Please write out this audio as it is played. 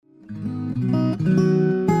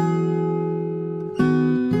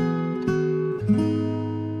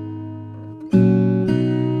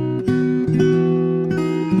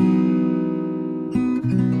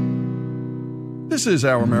This is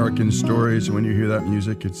Our American Stories. When you hear that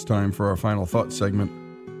music, it's time for our final thought segment.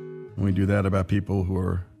 And we do that about people who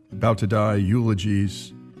are about to die,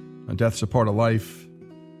 eulogies, death's a part of life,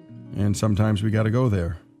 and sometimes we got to go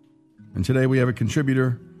there. And today we have a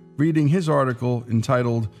contributor reading his article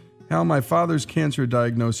entitled, How My Father's Cancer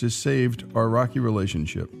Diagnosis Saved Our Rocky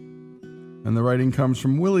Relationship. And the writing comes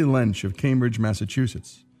from Willie Lynch of Cambridge,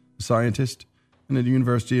 Massachusetts, a scientist and a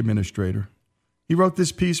university administrator. He wrote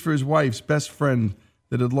this piece for his wife's best friend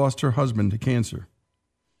that had lost her husband to cancer.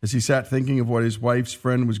 As he sat thinking of what his wife's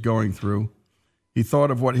friend was going through, he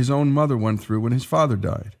thought of what his own mother went through when his father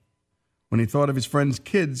died. When he thought of his friend's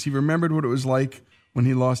kids, he remembered what it was like when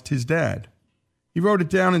he lost his dad. He wrote it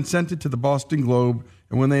down and sent it to the Boston Globe,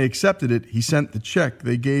 and when they accepted it, he sent the check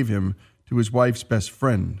they gave him to his wife's best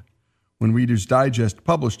friend. When Reader's Digest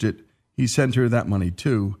published it, he sent her that money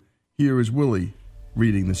too. Here is Willie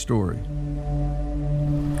reading the story.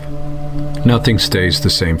 Nothing stays the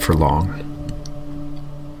same for long.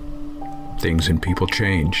 Things and people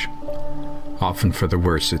change, often for the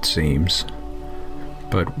worse it seems,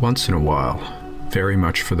 but once in a while, very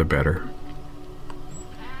much for the better.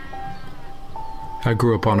 I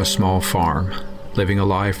grew up on a small farm, living a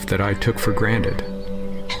life that I took for granted.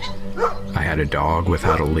 I had a dog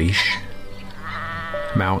without a leash,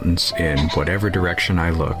 mountains in whatever direction I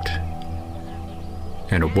looked,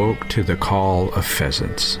 and awoke to the call of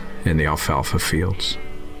pheasants in the alfalfa fields.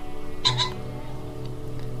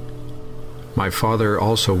 My father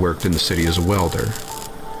also worked in the city as a welder.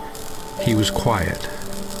 He was quiet,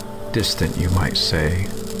 distant, you might say.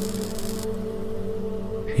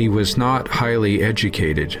 He was not highly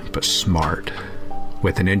educated, but smart,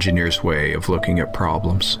 with an engineer's way of looking at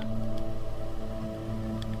problems.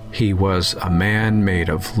 He was a man made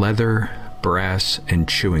of leather, brass, and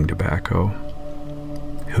chewing tobacco,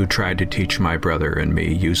 who tried to teach my brother and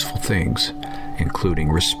me useful things, including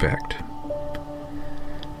respect.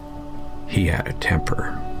 He had a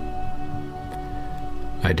temper.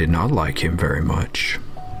 I did not like him very much.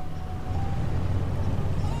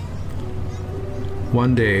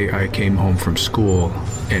 One day I came home from school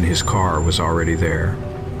and his car was already there.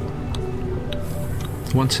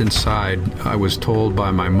 Once inside, I was told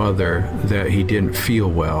by my mother that he didn't feel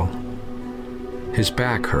well. His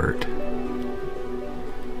back hurt.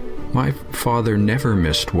 My father never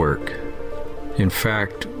missed work. In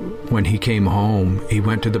fact, when he came home, he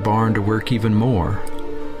went to the barn to work even more.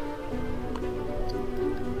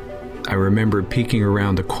 I remember peeking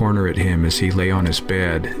around the corner at him as he lay on his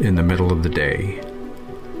bed in the middle of the day.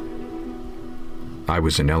 I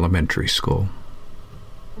was in elementary school.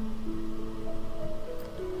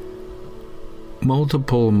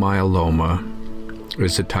 Multiple myeloma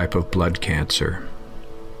is a type of blood cancer.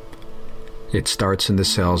 It starts in the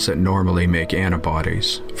cells that normally make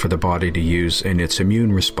antibodies for the body to use in its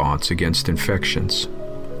immune response against infections.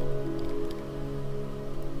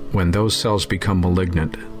 When those cells become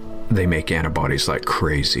malignant, they make antibodies like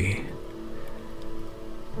crazy.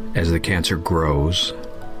 As the cancer grows,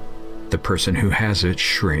 the person who has it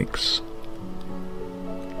shrinks.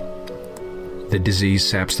 The disease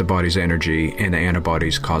saps the body's energy, and the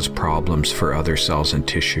antibodies cause problems for other cells and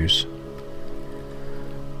tissues.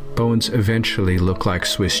 Bones eventually look like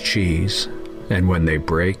Swiss cheese, and when they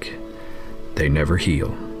break, they never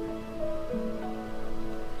heal.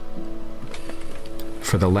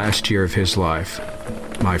 For the last year of his life,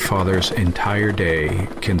 my father's entire day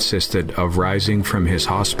consisted of rising from his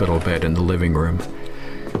hospital bed in the living room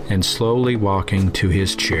and slowly walking to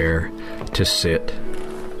his chair to sit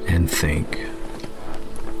and think.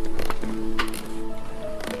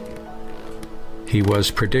 He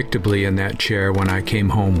was predictably in that chair when I came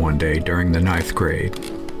home one day during the 9th grade.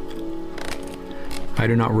 I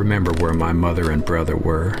do not remember where my mother and brother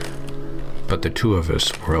were, but the two of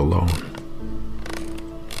us were alone.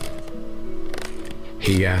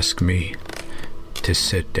 He asked me to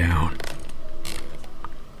sit down.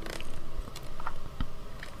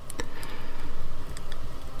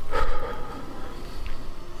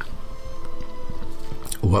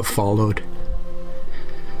 What followed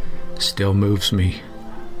still moves me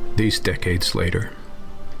these decades later.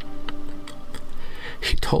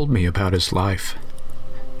 He told me about his life,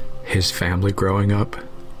 his family growing up,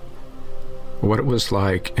 what it was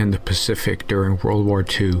like in the Pacific during World War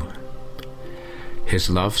II, his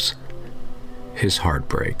loves, his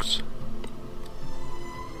heartbreaks.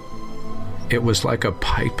 It was like a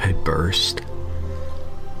pipe had burst,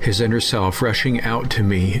 his inner self rushing out to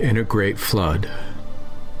me in a great flood.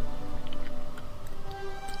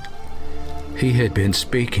 He had been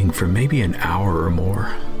speaking for maybe an hour or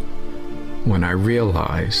more when I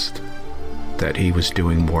realized that he was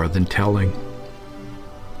doing more than telling.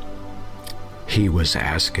 he was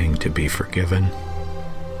asking to be forgiven.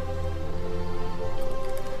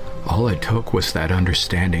 All it took was that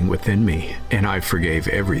understanding within me, and I forgave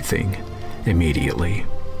everything immediately.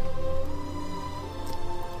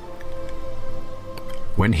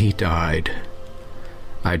 When he died,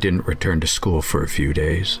 I didn't return to school for a few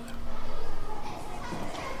days.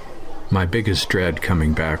 My biggest dread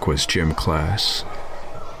coming back was gym class.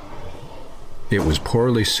 It was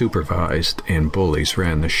poorly supervised, and bullies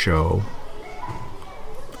ran the show.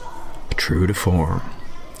 True to form,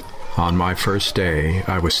 on my first day,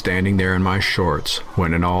 I was standing there in my shorts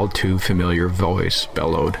when an all too familiar voice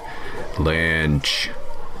bellowed, "Lynch."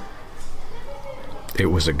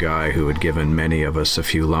 It was a guy who had given many of us a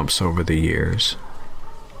few lumps over the years.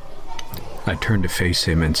 I turned to face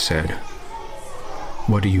him and said,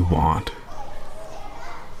 "What do you want?"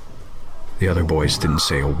 The other boys didn't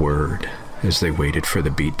say a word as they waited for the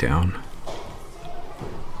beatdown.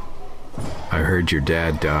 "I heard your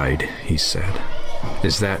dad died," he said.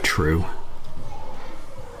 "Is that true?"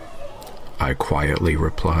 I quietly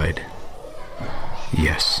replied,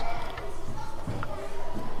 "Yes."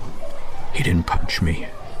 He didn't punch me.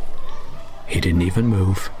 He didn't even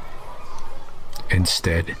move.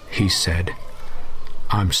 Instead, he said,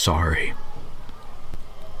 "I'm sorry."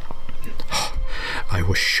 I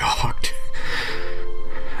was shocked.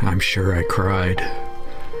 I'm sure I cried.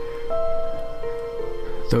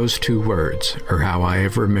 Those two words are how I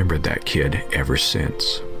have remembered that kid ever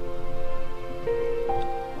since.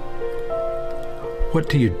 What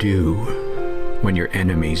do you do when your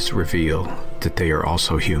enemies reveal that they are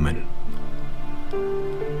also human?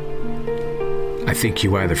 I think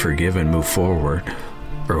you either forgive and move forward,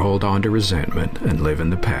 or hold on to resentment and live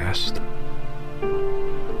in the past.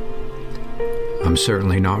 I'm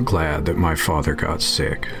certainly not glad that my father got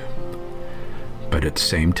sick, but at the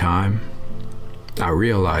same time, I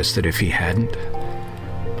realized that if he hadn't,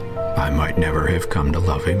 I might never have come to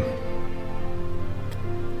love him.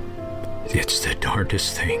 It's the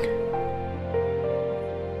darndest thing.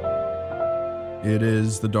 It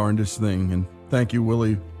is the darndest thing. And thank you,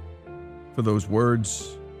 Willie, for those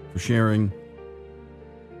words, for sharing.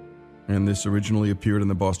 And this originally appeared in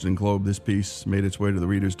the Boston Globe. This piece made its way to the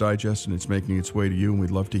Reader's Digest, and it's making its way to you. And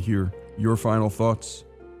we'd love to hear your final thoughts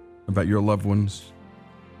about your loved ones.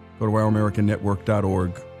 Go to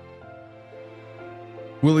ouramericannetwork.org.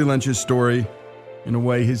 Willie Lynch's story, in a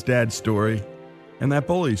way his dad's story, and that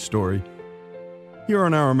bully's story, here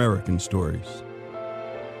on Our American Stories.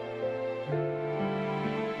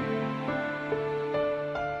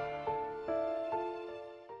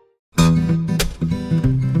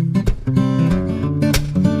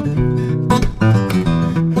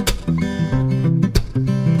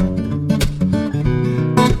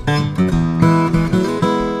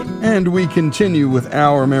 And we continue with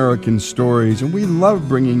Our American Stories, and we love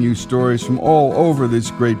bringing you stories from all over this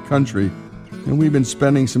great country. And we've been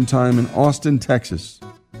spending some time in Austin, Texas,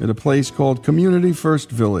 at a place called Community First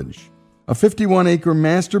Village, a 51-acre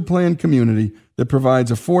master plan community that provides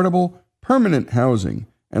affordable, permanent housing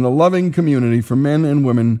and a loving community for men and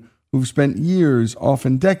women who've spent years,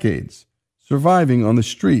 often decades, surviving on the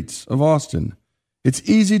streets of Austin. It's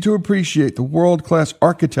easy to appreciate the world-class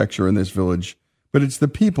architecture in this village, but it's the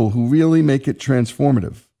people who really make it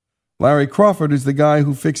transformative. Larry Crawford is the guy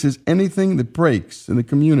who fixes anything that breaks in the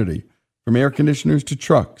community, from air conditioners to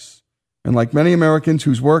trucks. And like many Americans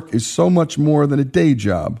whose work is so much more than a day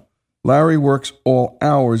job, Larry works all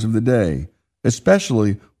hours of the day,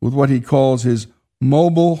 especially with what he calls his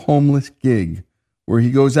mobile homeless gig, where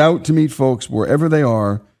he goes out to meet folks wherever they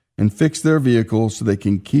are and fix their vehicles so they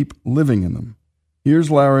can keep living in them.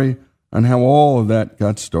 Here's Larry on how all of that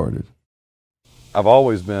got started. I've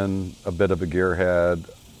always been a bit of a gearhead.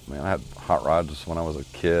 I had hot rods when I was a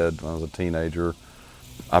kid, when I was a teenager.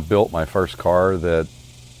 I built my first car that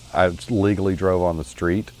I legally drove on the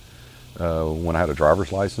street when I had a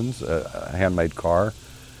driver's license, a handmade car.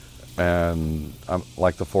 And I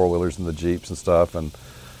like the four-wheelers and the Jeeps and stuff, and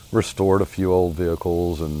restored a few old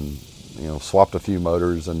vehicles and, swapped a few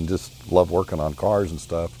motors, and just love working on cars and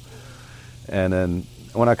stuff. And then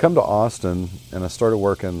when I come to Austin and I started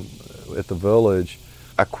working at the Village,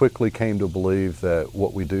 I quickly came to believe that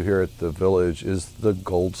what we do here at the Village is the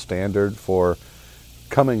gold standard for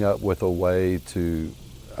coming up with a way to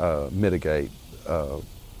mitigate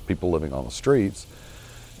people living on the streets.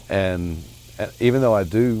 And even though I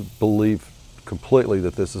do believe completely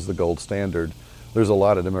that this is the gold standard, there's a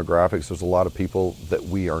lot of demographics, there's a lot of people that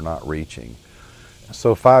we are not reaching.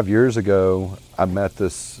 So 5 years ago, I met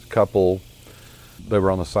this couple. They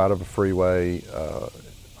were on the side of a freeway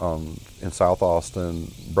in South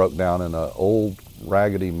Austin, broke down in an old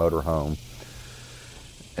raggedy motorhome,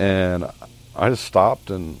 And I just stopped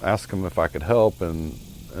and asked him if I could help. And,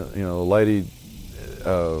 the lady,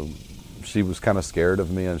 she was kind of scared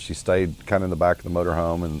of me, and she stayed kind of in the back of the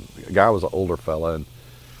motorhome. And the guy was an older fella,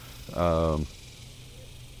 and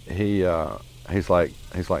he's like,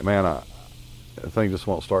 man, the thing just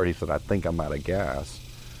won't start. He said, I think I'm out of gas.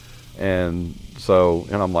 And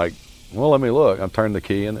I'm like, well, let me look. I turned the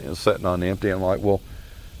key and it's sitting on empty. I'm like,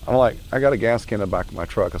 I got a gas can in the back of my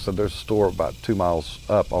truck. I said, there's a store about 2 miles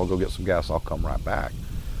up. I'll go get some gas. I'll come right back.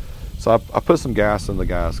 So I put some gas in the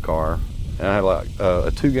guy's car, and I had like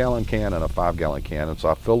a 2-gallon can and a 5-gallon can. And so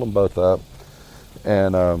I filled them both up,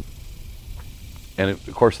 and of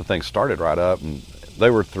course the thing started right up, and they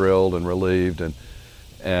were thrilled and relieved. And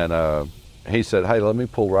he said, hey, let me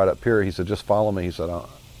pull right up here. He said, just follow me. He said,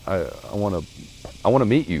 I want to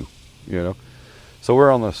meet you, So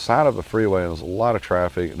we're on the side of a freeway, and there's a lot of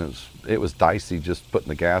traffic, and it was dicey just putting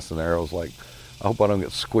the gas in there. I was like, I hope I don't get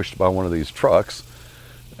squished by one of these trucks.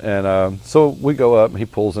 And so we go up, and he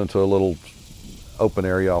pulls into a little open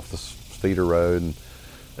area off the feeder road,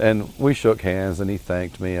 and we shook hands, and he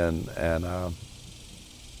thanked me, and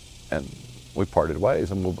we parted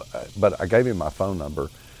ways. But I gave him my phone number,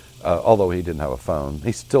 although he didn't have a phone.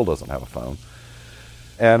 He still doesn't have a phone.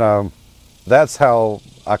 And that's how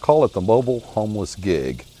I call it, the mobile homeless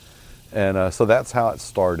gig. And so that's how it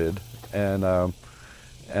started. And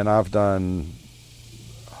I've done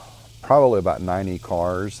probably about 90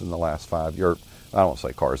 cars in the last 5 years. I don't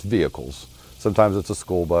say cars, vehicles. Sometimes it's a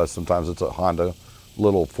school bus, sometimes it's a Honda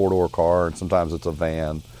little 4-door car, and sometimes it's a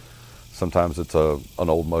van, sometimes it's an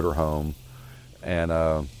old motor home. And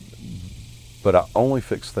but I only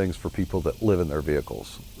fix things for people that live in their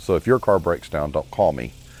vehicles. So if your car breaks down, don't call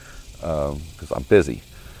me, because I'm busy.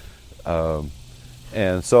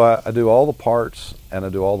 And so I do all the parts, and I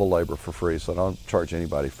do all the labor for free, so I don't charge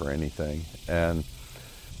anybody for anything. And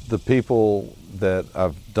the people that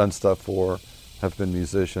I've done stuff for have been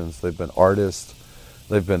musicians, they've been artists,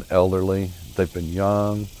 they've been elderly, they've been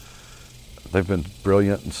young, they've been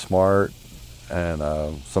brilliant and smart, and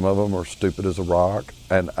some of them are stupid as a rock.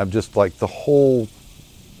 And I'm just like the whole,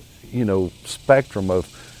 spectrum of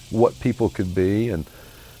what people could be. And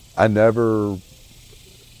I never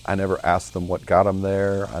asked them what got them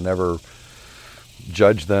there. I never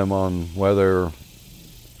judged them on whether,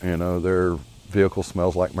 their vehicle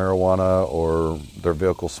smells like marijuana or their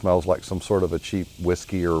vehicle smells like some sort of a cheap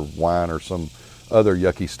whiskey or wine or some other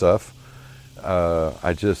yucky stuff.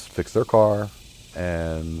 I just fix their car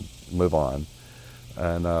and move on.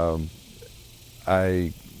 And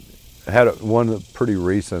I had one pretty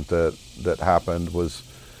recent that happened was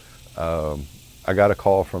I got a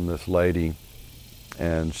call from this lady,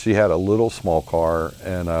 and she had a little small car,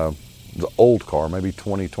 and it was an old car, maybe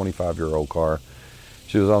 20, 25-year-old car.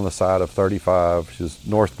 She was on the side of 35. She was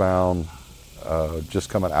northbound, just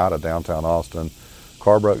coming out of downtown Austin.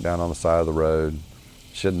 Car broke down on the side of the road.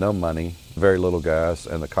 She had no money, very little gas,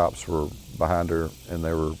 and the cops were behind her, and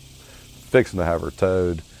they were fixing to have her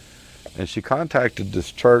towed. And she contacted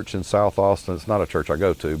this church in South Austin. It's not a church I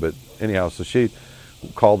go to, but anyhow, so she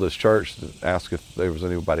called this church to ask if there was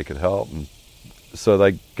anybody could help. And so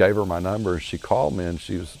they gave her my number. She called me, and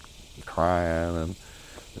she was crying, and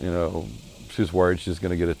she was worried she was going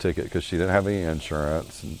to get a ticket because she didn't have any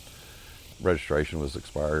insurance, and registration was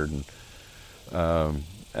expired.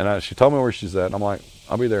 And she told me where she's at, and I'm like,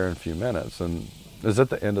 I'll be there in a few minutes. And it was at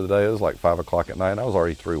the end of the day. It was like 5 o'clock at night, and I was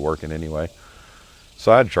already through working anyway.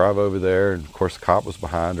 So I'd drive over there, and of course the cop was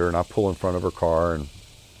behind her, and I pull in front of her car, and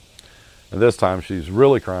this time she's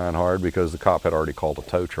really crying hard because the cop had already called a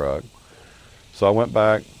tow truck. So I went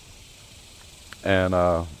back and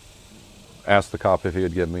asked the cop if he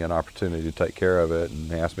would give me an opportunity to take care of it,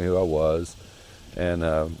 and he asked me who I was. And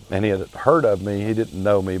he had heard of me. He didn't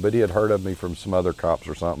know me, but he had heard of me from some other cops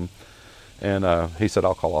or something. And he said,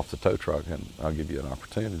 I'll call off the tow truck and I'll give you an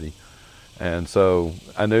opportunity. And so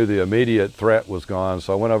I knew the immediate threat was gone.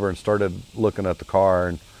 So I went over and started looking at the car,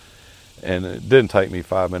 and it didn't take me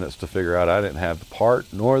 5 minutes to figure out I didn't have the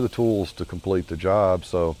part nor the tools to complete the job.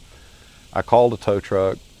 So I called a tow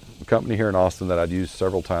truck, a company here in Austin that I'd used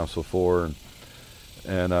several times before,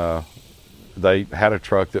 and they had a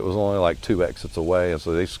truck that was only like 2 exits away, and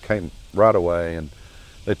so they just came right away, and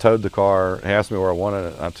they towed the car. He asked me where I wanted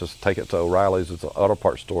it, and I just take it to O'Reilly's. It's an auto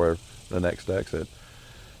parts store, the next exit.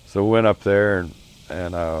 So we went up there,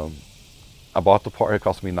 and I bought the part. It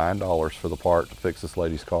cost me $9 for the part to fix this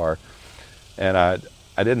lady's car, and I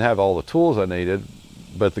didn't have all the tools I needed,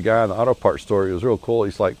 but the guy in the auto parts store, he was real cool.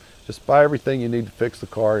 He's like, just buy everything you need to fix the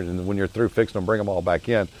car, and when you're through fixing them, bring them all back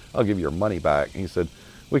in. I'll give you your money back. And he said,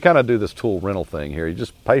 we kind of do this tool rental thing here. You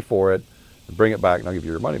just pay for it, Bring it back and I'll give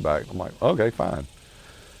you your money back. I'm like, okay, fine.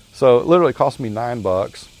 So it literally cost me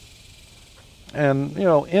 $9. And, you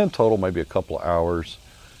know, in total, maybe a couple of hours.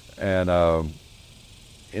 And,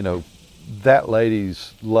 you know, that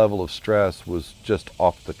lady's level of stress was just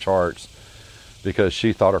off the charts because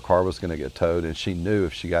she thought her car was going to get towed, and she knew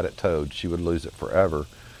if she got it towed, she would lose it forever.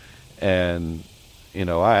 And, you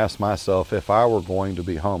know, I asked myself, if I were going to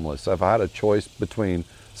be homeless, if I had a choice between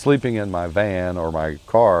sleeping in my van or my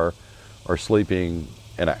car or sleeping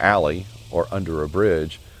in an alley or under a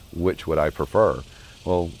bridge, which would I prefer?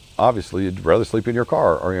 Well, obviously, you'd rather sleep in your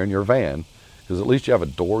car or in your van, because at least you have a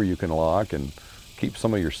door you can lock and keep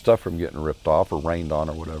some of your stuff from getting ripped off or rained on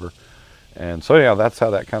or whatever. And so, yeah, that's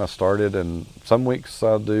how that kind of started. And some weeks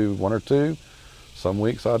I'll do 1 or 2. Some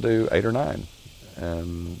weeks I'll do 8 or 9.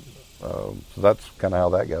 And so that's kind of how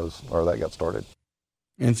that goes, or that got started.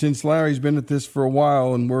 And since Larry's been at this for a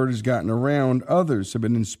while and word has gotten around, others have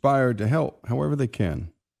been inspired to help however they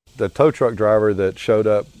can. The tow truck driver that showed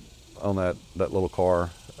up on that little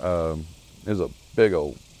car is a big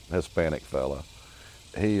old Hispanic fella.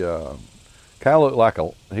 He kind of looked like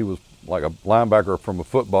he was like a linebacker from a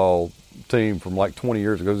football team from like 20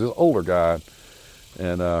 years ago. He was this older guy.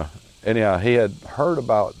 And anyhow, he had heard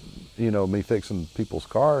about, you know, me fixing people's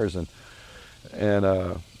cars, and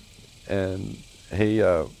he,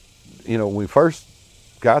 you know, when we first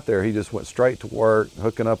got there, he just went straight to work,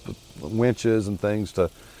 hooking up winches and things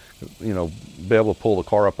to, you know, be able to pull the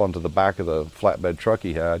car up onto the back of the flatbed truck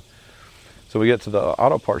he had. So we get to the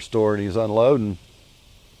auto parts store and he's unloading,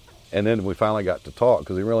 and then we finally got to talk,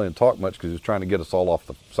 because he really didn't talk much because he was trying to get us all off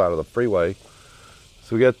the side of the freeway.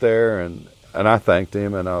 So we get there, and I thanked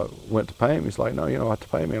him, and I went to pay him. He's like, no, you don't have to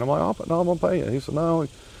pay me. And I'm like, oh, no, I'm going to pay you. He said, no.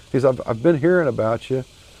 He said, I've been hearing about you.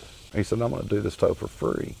 He said, I'm going to do this tow for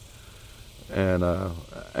free. And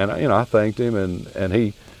you know, I thanked him, and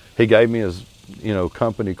he gave me his, you know,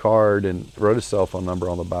 company card and wrote his cell phone number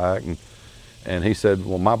on the back. And he said,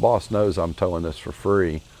 well, my boss knows I'm towing this for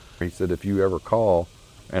free. He said, if you ever call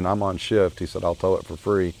and I'm on shift, he said, I'll tow it for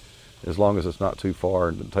free as long as it's not too far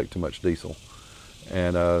and doesn't take too much diesel.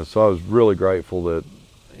 And so I was really grateful that,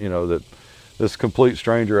 you know, that this complete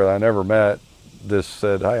stranger that I never met just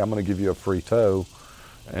said, hey, I'm going to give you a free tow.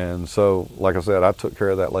 And so, like I said, I took care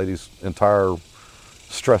of that lady's entire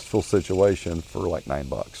stressful situation for like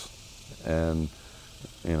 $9. And,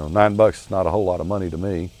 you know, $9 is not a whole lot of money to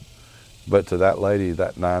me, but to that lady,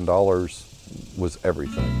 that $9 was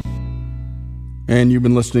everything. And you've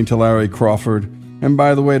been listening to Larry Crawford. And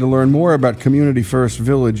by the way, to learn more about Community First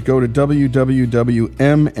Village, go to www.mlf.org.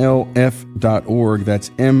 That's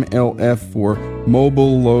MLF for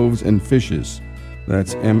Mobile Loaves and Fishes.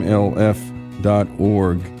 That's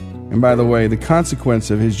MLF.org. And by the way, the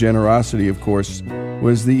consequence of his generosity, of course,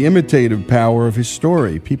 was the imitative power of his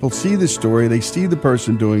story. People see the story, they see the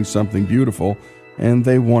person doing something beautiful, and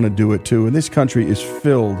they want to do it too. And this country is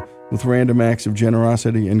filled with random acts of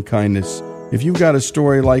generosity and kindness. If you've got a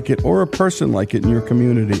story like it or a person like it in your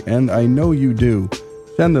community, and I know you do,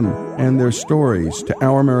 send them and their stories to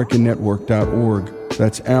ouramericannetwork.org.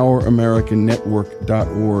 That's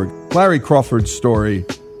ouramericannetwork.org. Larry Crawford's story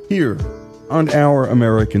here on Our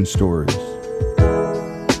American Stories.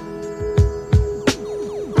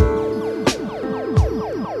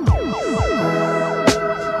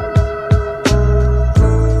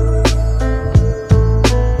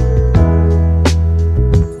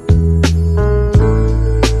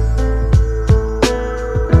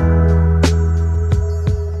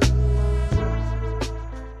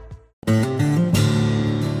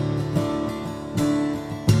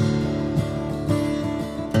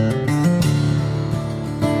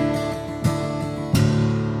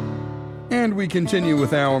 We continue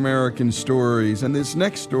with Our American Stories, and this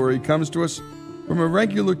next story comes to us from a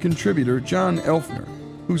regular contributor, John Elfner,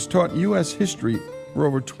 who's taught U.S. history for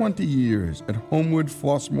over 20 years at Homewood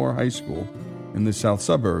Flossmoor High School in the south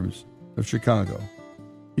suburbs of Chicago.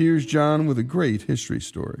 Here's John with a great history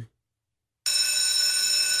story.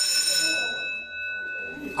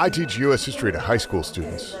 I teach U.S. history to high school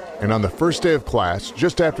students, and on the first day of class,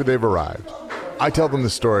 just after they've arrived, I tell them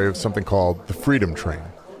the story of something called the Freedom Train.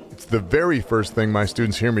 It's the very first thing my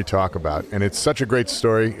students hear me talk about, and it's such a great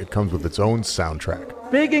story, it comes with its own soundtrack.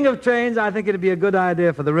 Speaking of trains, I think it'd be a good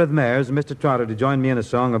idea for the Rhythmaires and Mr. Trotter to join me in a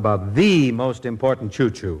song about the most important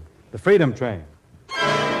choo-choo, the Freedom Train.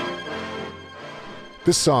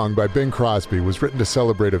 This song by Bing Crosby was written to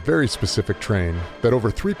celebrate a very specific train that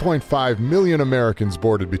over 3.5 million Americans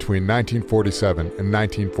boarded between 1947 and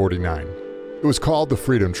 1949. It was called the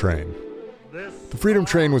Freedom Train. This The Freedom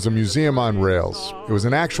Train was a museum on rails. It was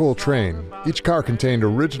an actual train. Each car contained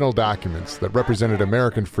original documents that represented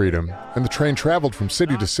American freedom, and the train traveled from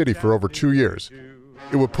city to city for over 2 years.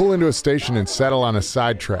 It would pull into a station and settle on a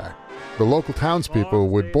sidetrack. The local townspeople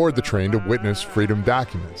would board the train to witness freedom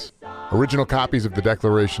documents. Original copies of the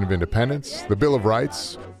Declaration of Independence, the Bill of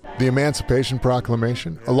Rights, the Emancipation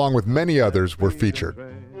Proclamation, along with many others, were featured.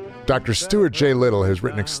 Dr. Stuart J. Little has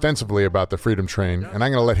written extensively about the Freedom Train, and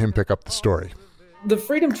I'm going to let him pick up the story. The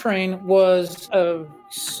Freedom Train was a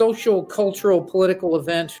social, cultural, political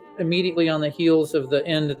event immediately on the heels of the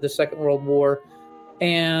end of the Second World War.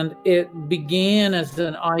 And it began as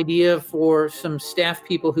an idea for some staff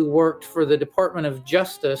people who worked for the Department of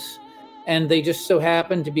Justice, and they just so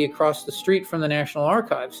happened to be across the street from the National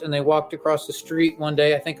Archives. And they walked across the street one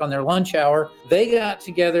day, I think on their lunch hour. They got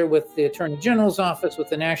together with the Attorney General's office,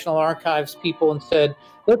 with the National Archives people, and said,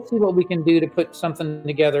 let's see what we can do to put something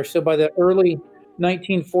together. So by the early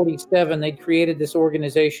 1947, they'd created this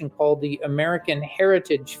organization called the American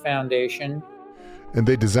Heritage Foundation. And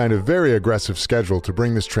they designed a very aggressive schedule to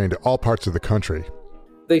bring this train to all parts of the country.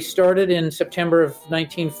 They started in September of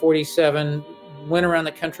 1947, went around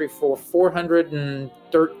the country for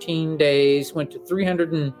 413 days, went to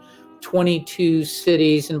 322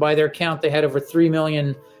 cities, and by their count, they had over 3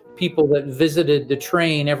 million people that visited the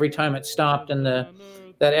train every time it stopped, and that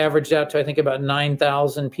averaged out to, I think, about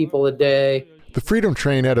 9,000 people a day. The Freedom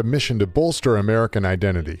Train had a mission to bolster American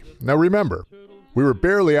identity. Now remember, we were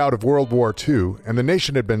barely out of World War II, and the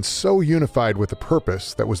nation had been so unified with a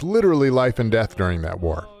purpose that was literally life and death during that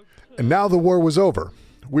war. And now the war was over.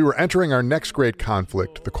 We were entering our next great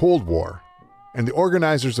conflict, the Cold War. And the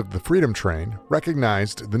organizers of the Freedom Train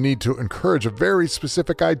recognized the need to encourage a very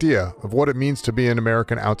specific idea of what it means to be an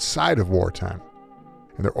American outside of wartime.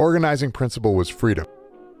 And their organizing principle was freedom.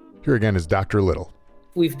 Here again is Dr. Little.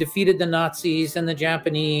 We've defeated the Nazis and the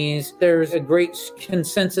Japanese. There's a great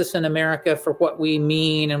consensus in America for what we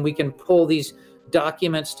mean, and we can pull these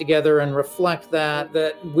documents together and reflect that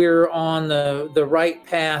we're on the right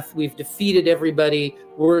path. We've defeated everybody.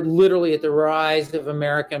 We're literally at the rise of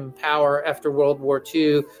American power after World War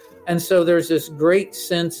II. And so there's this great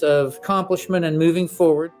sense of accomplishment and moving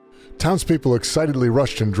forward. Townspeople excitedly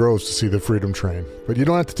rushed in droves to see the Freedom Train, but you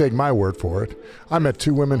don't have to take my word for it. I met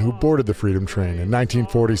 2 women who boarded the Freedom Train in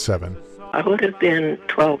 1947. I would have been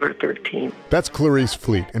 12 or 13. That's Clarice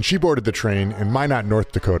Fleet, and she boarded the train in Minot,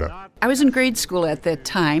 North Dakota. I was in grade school at that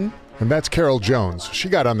time. And that's Carol Jones. She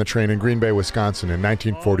got on the train in Green Bay, Wisconsin in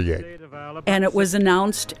 1948. And it was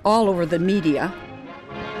announced all over the media.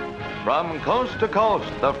 From coast to coast,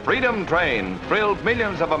 the Freedom Train thrilled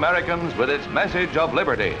millions of Americans with its message of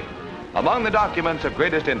liberty. Among the documents of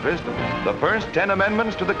greatest interest, the first 10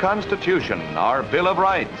 amendments to the Constitution, our Bill of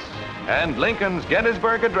Rights, and Lincoln's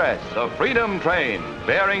Gettysburg Address, the Freedom Train,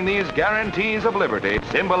 bearing these guarantees of liberty,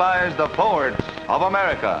 symbolized the forwards of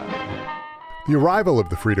America. The arrival of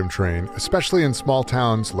the Freedom Train, especially in small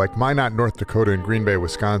towns like Minot, North Dakota and Green Bay,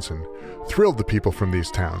 Wisconsin, thrilled the people from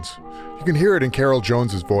these towns. You can hear it in Carol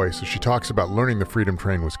Jones's voice as she talks about learning the Freedom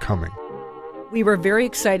Train was coming. We were very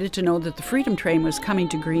excited to know that the Freedom Train was coming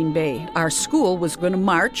to Green Bay. Our school was going to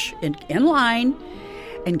march in line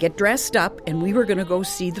and get dressed up, and we were going to go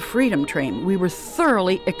see the Freedom Train. We were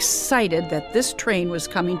thoroughly excited that this train was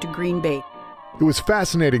coming to Green Bay. It was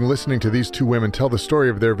fascinating listening to these 2 women tell the story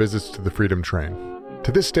of their visits to the Freedom Train.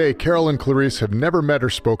 To this day, Carol and Clarice have never met or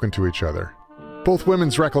spoken to each other. Both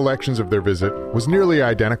women's recollections of their visit was nearly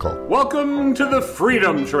identical. Welcome to the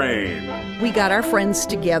Freedom Train. We got our friends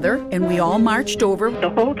together, and we all marched over. The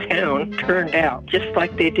whole town turned out, just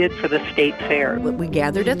like they did for the state fair. We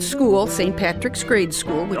gathered at school, St. Patrick's grade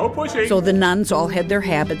school. No pushing. So the nuns all had their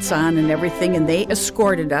habits on and everything, and they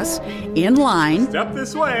escorted us in line. Step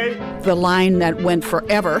this way. The line that went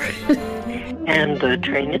forever. And the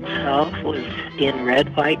train itself was in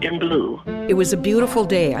red, white, and blue. It was a beautiful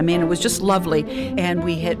day. I mean, it was just lovely. And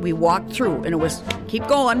we walked through, and it was, keep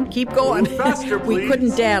going. Move faster, please. We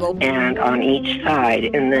couldn't daddle. And on each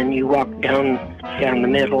side, and then you walked down the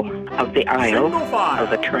middle of the aisle of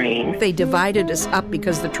the train. They divided us up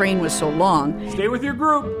because the train was so long. Stay with your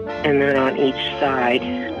group. And then on each side,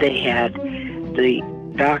 they had the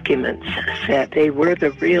documents set. They were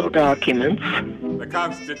the real documents. The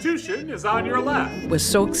Constitution is on your left. It was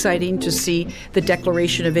so exciting to see the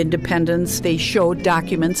Declaration of Independence. They showed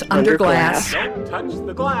documents under glass. Don't touch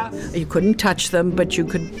the glass. You couldn't touch them, but you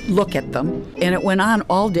could look at them. And it went on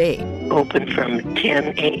all day. Open from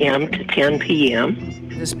 10 a.m. to 10 p.m.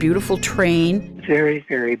 This beautiful train. Very,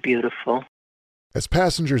 very beautiful. As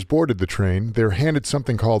passengers boarded the train, they were handed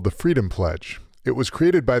something called the Freedom Pledge. It was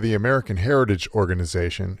created by the American Heritage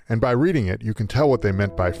Organization, and by reading it, you can tell what they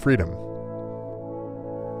meant by freedom.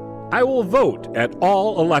 I will vote at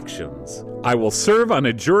all elections. I will serve on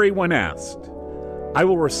a jury when asked. I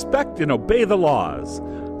will respect and obey the laws.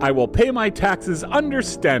 I will pay my taxes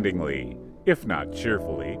understandingly, if not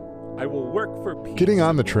cheerfully. I will work for peace. Getting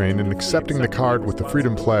on the train and accepting the card with the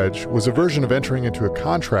Freedom Pledge was a version of entering into a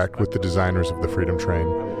contract with the designers of the Freedom Train,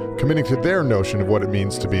 committing to their notion of what it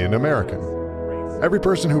means to be an American. Every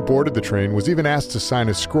person who boarded the train was even asked to sign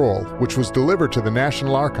a scroll, which was delivered to the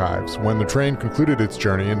National Archives when the train concluded its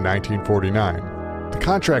journey in 1949. The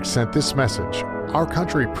contract sent this message: our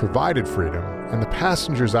country provided freedom, and the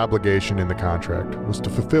passenger's obligation in the contract was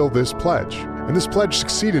to fulfill this pledge. And this pledge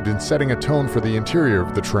succeeded in setting a tone for the interior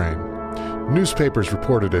of the train. Newspapers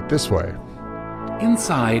reported it this way: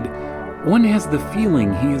 inside, one has the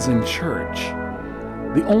feeling he is in church.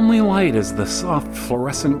 The only light is the soft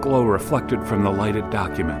fluorescent glow reflected from the lighted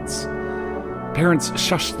documents. Parents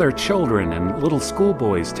shush their children, and little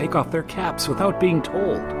schoolboys take off their caps without being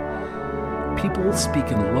told. People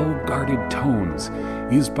speak in low, guarded tones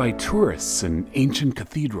used by tourists in ancient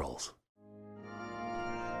cathedrals.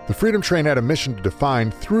 The Freedom Train had a mission to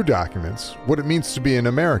define, through documents, what it means to be an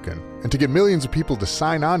American, and to get millions of people to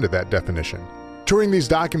sign on to that definition. Touring these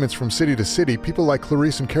documents from city to city, people like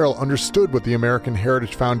Clarice and Carol understood what the American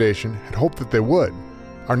Heritage Foundation had hoped that they would.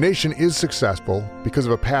 Our nation is successful because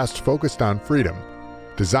of a past focused on freedom,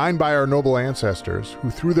 designed by our noble ancestors who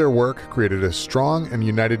through their work created a strong and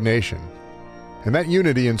united nation. And that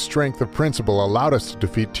unity and strength of principle allowed us to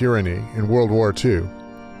defeat tyranny in World War II.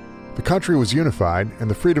 The country was unified, and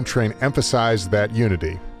the Freedom Train emphasized that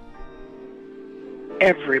unity.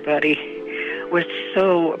 Everybody was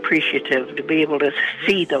so appreciative to be able to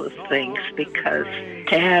see those things, because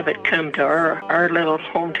to have it come to our little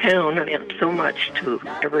hometown meant so much to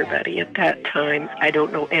everybody at that time. I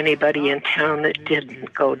don't know anybody in town that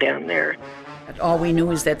didn't go down there. All we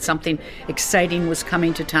knew is that something exciting was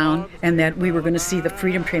coming to town, and that we were going to see the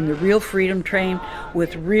Freedom Train, the real Freedom Train,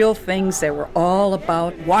 with real things that were all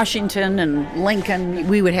about Washington and Lincoln.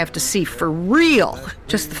 We would have to see for real.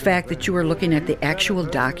 Just the fact that you were looking at the actual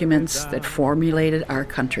documents that formulated our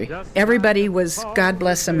country. Everybody was God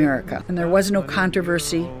bless America, and there was no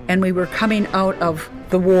controversy, and we were coming out of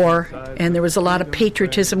the war, and there was a lot of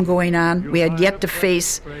patriotism going on. We had yet to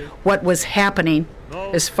face what was happening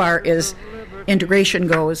as far as integration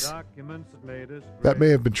goes. That may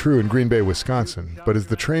have been true in Green Bay, Wisconsin, but as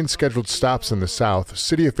the train scheduled stops in the South,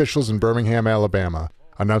 city officials in Birmingham, Alabama,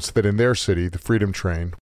 announced that in their city, the Freedom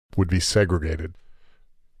Train would be segregated.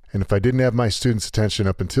 And if I didn't have my students' attention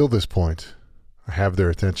up until this point, I have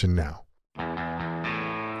their attention now.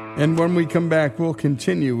 And when we come back, we'll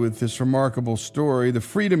continue with this remarkable story, the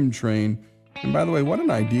Freedom Train. And by the way, what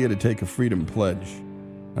an idea to take a freedom pledge.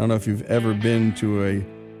 I don't know if you've ever been to a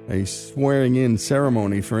swearing-in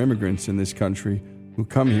ceremony for immigrants in this country who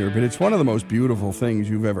come here, but it's one of the most beautiful things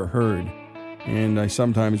you've ever heard. And I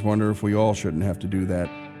sometimes wonder if we all shouldn't have to do that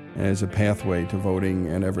as a pathway to voting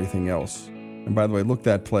and everything else. And by the way, look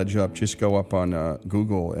that pledge up. Just go up on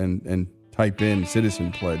Google and type in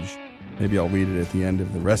Citizen Pledge. Maybe I'll read it at the end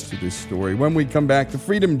of the rest of this story. When we come back, the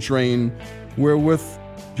Freedom Train, we're with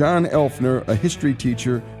John Elfner, a history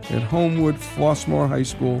teacher at Homewood Flossmoor High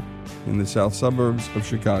School in the south suburbs of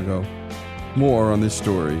Chicago. More on this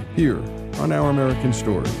story here on Our American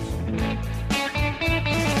Stories.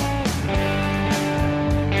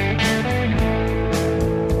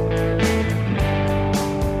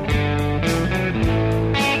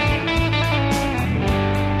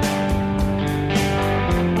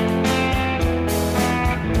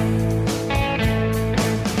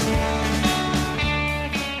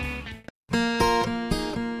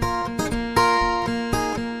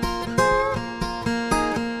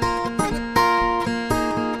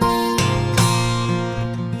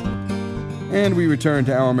 And we return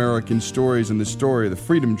to Our American Stories and the story of the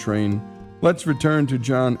Freedom Train. Let's return to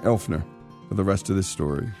John Elfner for the rest of this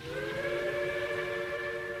story.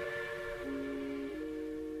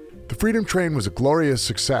 The Freedom Train was a glorious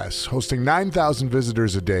success, hosting 9,000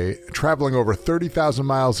 visitors a day, traveling over 30,000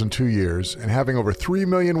 miles in 2 years, and having over 3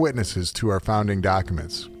 million witnesses to our founding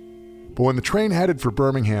documents. But when the train headed for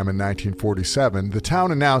Birmingham in 1947, the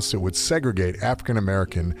town announced it would segregate African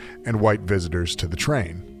American and white visitors to the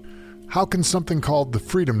train. How can something called the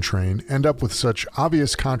Freedom Train end up with such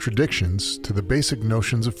obvious contradictions to the basic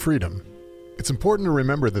notions of freedom? It's important to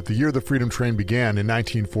remember that the year the Freedom Train began in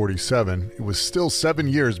 1947, it was still 7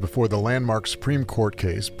 years before the landmark Supreme Court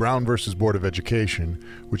case, Brown v. Board of Education,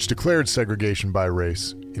 which declared segregation by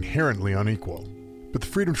race inherently unequal. But the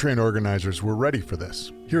Freedom Train organizers were ready for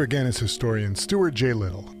this. Here again is historian Stuart J.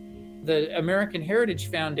 Little. The American Heritage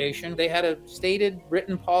Foundation, they had a stated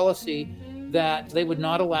written policy that they would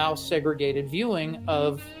not allow segregated viewing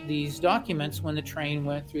of these documents when the train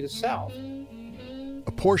went through the South.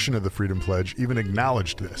 A portion of the Freedom Pledge even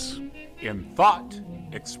acknowledged this. In thought,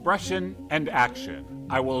 expression, and action,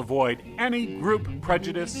 I will avoid any group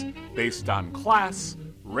prejudice based on class,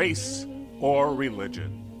 race, or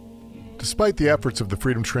religion. Despite the efforts of the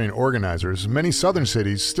Freedom Train organizers, many southern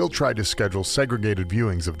cities still tried to schedule segregated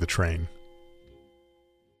viewings of the train.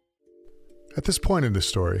 At this point in the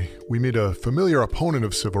story, we meet a familiar opponent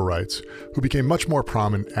of civil rights who became much more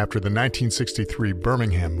prominent after the 1963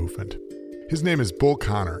 Birmingham movement. His name is Bull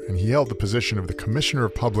Connor, and he held the position of the Commissioner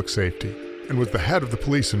of Public Safety and was the head of the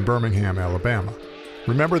police in Birmingham, Alabama.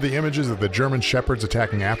 Remember the images of the German shepherds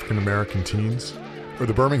attacking African American teens? Or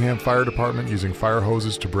the Birmingham Fire Department using fire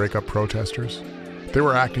hoses to break up protesters? They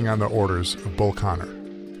were acting on the orders of Bull Connor.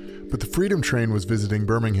 But the Freedom Train was visiting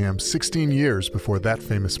Birmingham 16 years before that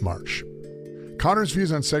famous march. Connor's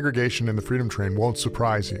views on segregation in the Freedom Train won't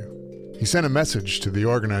surprise you. He sent a message to the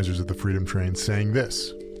organizers of the Freedom Train saying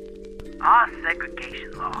this: Our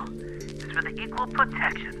segregation law is for the equal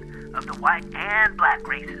protection of the white and black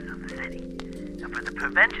races of the city, and for the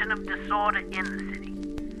prevention of disorder in the city.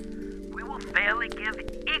 We will fairly give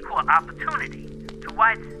equal opportunity to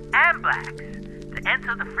whites and blacks to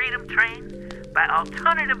enter the Freedom Train by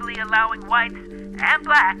alternatively allowing whites and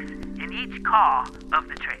blacks in each car of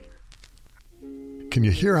the train. Can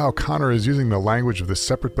you hear how Connor is using the language of the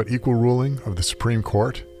separate but equal ruling of the Supreme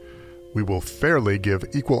Court? We will fairly give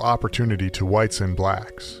equal opportunity to whites and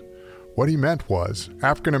blacks. What he meant was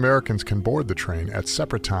African Americans can board the train at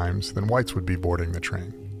separate times than whites would be boarding the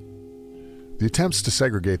train. The attempts to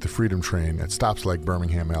segregate the Freedom Train at stops like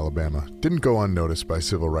Birmingham, Alabama, didn't go unnoticed by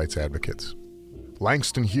civil rights advocates.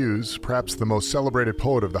 Langston Hughes, perhaps the most celebrated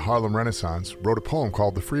poet of the Harlem Renaissance, wrote a poem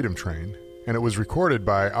called The Freedom Train, and it was recorded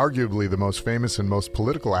by arguably the most famous and most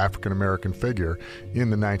political African American figure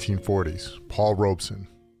in the 1940s, Paul Robeson.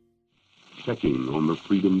 Checking on the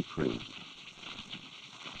Freedom Train.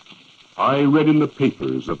 I read in the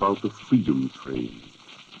papers about the Freedom Train.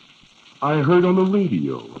 I heard on the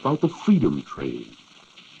radio about the Freedom Train.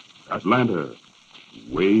 Atlanta,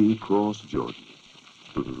 way across Georgia.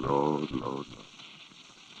 Lord, Lord, Lord.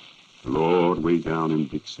 Lord, way down in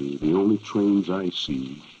Dixie, the only trains I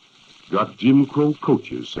see got Jim Crow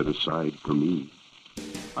coaches set aside for me.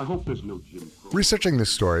 I hope there's no Jim Crow. Researching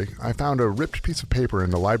this story, I found a ripped piece of paper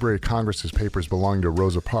in the Library of Congress's papers belonging to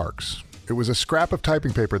Rosa Parks. It was a scrap of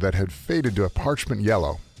typing paper that had faded to a parchment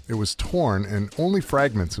yellow. It was torn, and only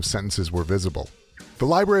fragments of sentences were visible. The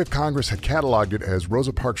Library of Congress had cataloged it as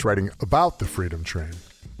Rosa Parks writing about the Freedom Train.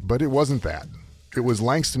 But it wasn't that. It was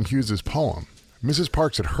Langston Hughes's poem. Mrs.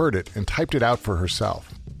 Parks had heard it and typed it out for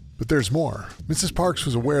herself. But there's more. Mrs. Parks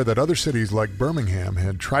was aware that other cities like Birmingham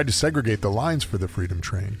had tried to segregate the lines for the Freedom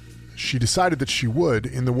Train. She decided that she would,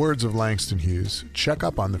 in the words of Langston Hughes, check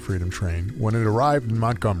up on the Freedom Train when it arrived in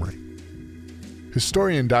Montgomery.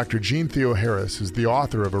 Historian Dr. Jean Theo Harris is the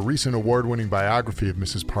author of a recent award-winning biography of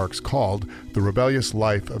Mrs. Parks called The Rebellious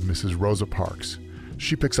Life of Mrs. Rosa Parks.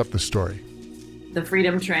 She picks up the story. The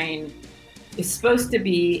Freedom Train is supposed to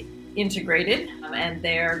be integrated, and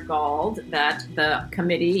they're galled that the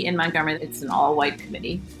committee in Montgomery, it's an all-white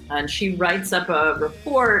committee, and she writes up a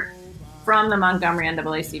report from the Montgomery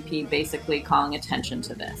NAACP basically calling attention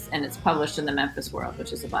to this, and it's published in the Memphis World,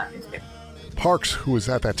 which is a black newspaper. Parks, who was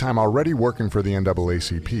at that time already working for the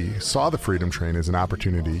NAACP, saw the Freedom Train as an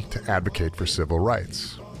opportunity to advocate for civil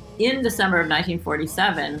rights. In December of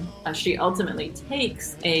 1947, she ultimately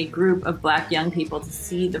takes a group of black young people to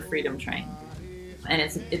see the Freedom Train. And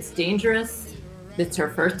it's dangerous. It's her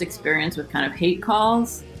first experience with kind of hate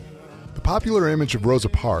calls. The popular image of Rosa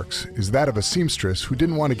Parks is that of a seamstress who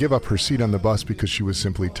didn't want to give up her seat on the bus because she was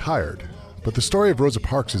simply tired. But the story of Rosa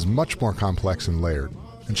Parks is much more complex and layered,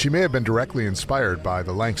 and she may have been directly inspired by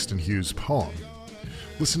the Langston Hughes poem.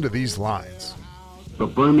 Listen to these lines. The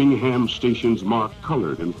Birmingham stations marked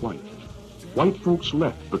colored and white. White folks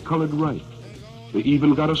left, the colored right. They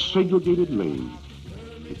even got a segregated lane.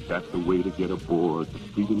 Is that the way to get aboard the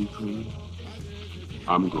Freedom Train?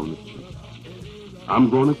 I'm going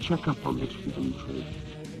to check up on this Freedom Train.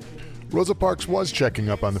 Rosa Parks was checking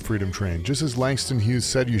up on the Freedom Train, just as Langston Hughes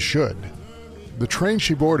said you should. The train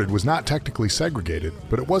she boarded was not technically segregated,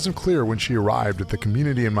 but it wasn't clear when she arrived if the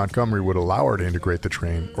community in Montgomery would allow her to integrate the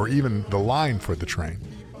train or even the line for the train.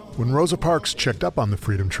 When Rosa Parks checked up on the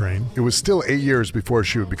Freedom Train, it was still 8 years before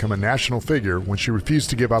she would become a national figure when she refused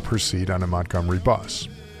to give up her seat on a Montgomery bus.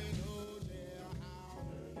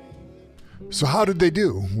 So how did they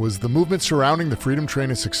do? Was the movement surrounding the Freedom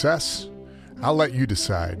Train a success? I'll let you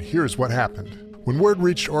decide. Here's what happened. When word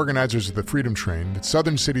reached organizers of the Freedom Train that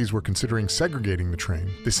southern cities were considering segregating the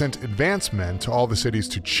train, they sent advance men to all the cities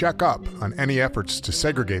to check up on any efforts to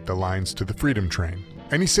segregate the lines to the Freedom Train.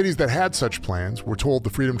 Any cities that had such plans were told the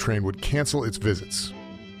Freedom Train would cancel its visits.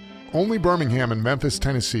 Only Birmingham and Memphis,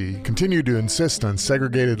 Tennessee continued to insist on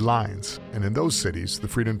segregated lines, and in those cities, the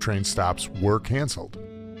Freedom Train stops were canceled.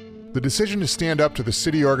 The decision to stand up to the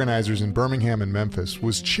city organizers in Birmingham and Memphis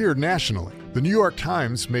was cheered nationally. The New York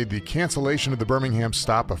Times made the cancellation of the Birmingham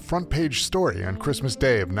stop a front-page story on Christmas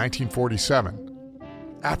Day of 1947.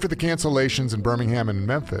 After the cancellations in Birmingham and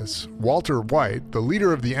Memphis, Walter White, the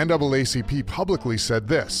leader of the NAACP, publicly said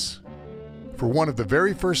this: "For one of the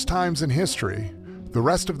very first times in history, the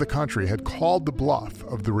rest of the country had called the bluff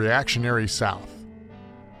of the reactionary South."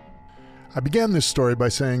 I began this story by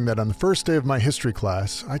saying that on the first day of my history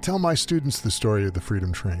class, I tell my students the story of the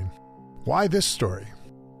Freedom Train. Why this story?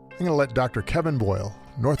 I'm going to let Dr. Kevin Boyle,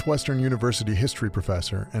 Northwestern University history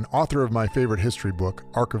professor and author of my favorite history book,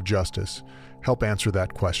 Arc of Justice, help answer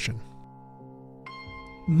that question.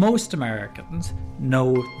 Most Americans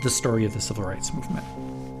know the story of the Civil Rights Movement.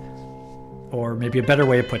 Or maybe a better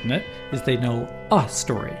way of putting it is they know a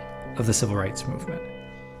story of the Civil Rights Movement.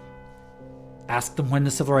 Ask them when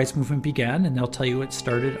the Civil Rights Movement began, and they'll tell you it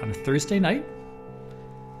started on a Thursday night,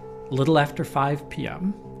 a little after 5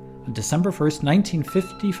 p.m., on December 1st,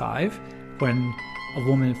 1955, when a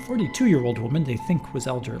woman, a 42-year-old woman they think was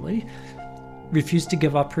elderly, refused to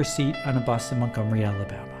give up her seat on a bus in Montgomery,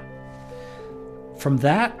 Alabama. From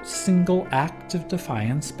that single act of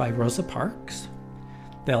defiance by Rosa Parks,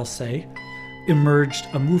 they'll say, emerged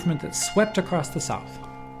a movement that swept across the South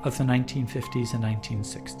of the 1950s and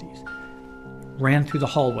 1960s. Ran through the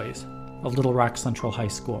hallways of Little Rock Central High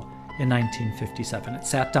School in 1957. It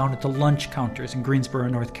sat down at the lunch counters in Greensboro,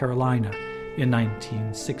 North Carolina in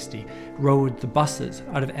 1960. Rode the buses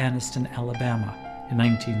out of Anniston, Alabama in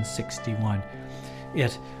 1961.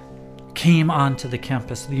 It came onto the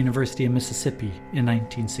campus of the University of Mississippi in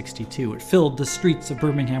 1962. It filled the streets of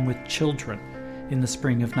Birmingham with children in the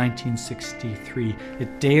spring of 1963.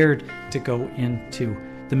 It dared to go into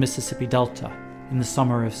the Mississippi Delta in the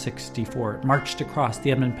summer of 64. It marched across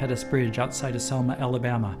the Edmund Pettus Bridge outside of Selma,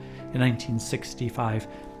 Alabama in 1965,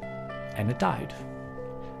 and it died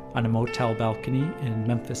on a motel balcony in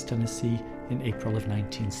Memphis, Tennessee in April of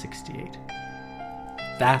 1968.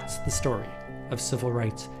 That's the story of civil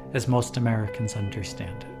rights as most Americans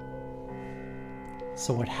understand it.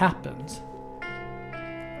 So what happens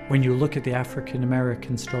when you look at the African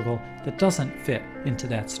American struggle that doesn't fit into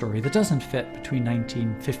that story, that doesn't fit between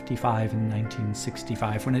 1955 and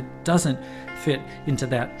 1965, when it doesn't fit into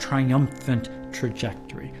that triumphant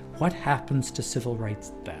trajectory? What happens to civil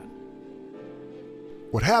rights then?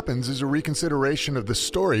 What happens is a reconsideration of the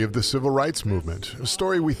story of the civil rights movement, a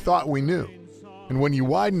story we thought we knew. And when you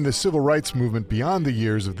widen the civil rights movement beyond the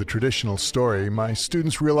years of the traditional story, my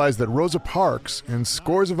students realized that Rosa Parks and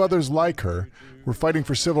scores of others like her were fighting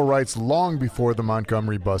for civil rights long before the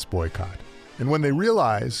Montgomery bus boycott. And when they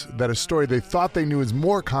realize that a story they thought they knew is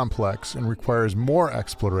more complex and requires more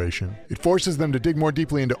exploration, it forces them to dig more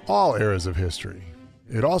deeply into all eras of history.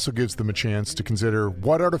 It also gives them a chance to consider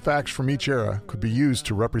what artifacts from each era could be used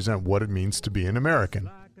to represent what it means to be an American.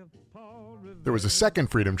 There was a second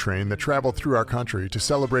Freedom Train that traveled through our country to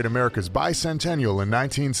celebrate America's bicentennial in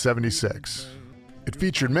 1976. It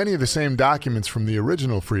featured many of the same documents from the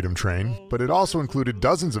original Freedom Train, but it also included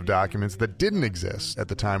dozens of documents that didn't exist at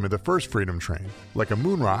the time of the first Freedom Train, like a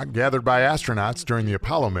moon rock gathered by astronauts during the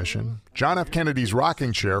Apollo mission, John F. Kennedy's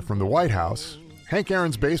rocking chair from the White House, Hank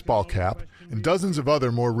Aaron's baseball cap, and dozens of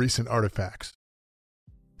other more recent artifacts.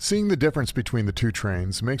 Seeing the difference between the two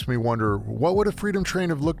trains makes me wonder, what would a Freedom Train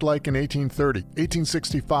have looked like in 1830,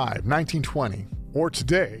 1865, 1920, or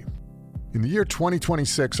today? In the year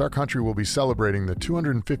 2026, our country will be celebrating the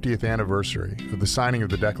 250th anniversary of the signing of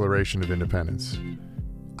the Declaration of Independence.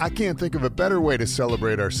 I can't think of a better way to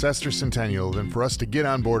celebrate our sesquicentennial than for us to get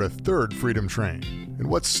on board a third Freedom Train. And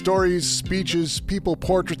what stories, speeches, people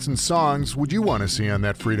portraits, and songs would you want to see on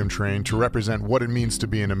that Freedom Train to represent what it means to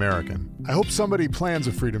be an American? I hope somebody plans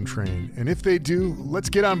a Freedom Train, and if they do, let's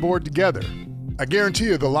get on board together. I guarantee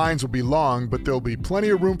you the lines will be long, but there'll be plenty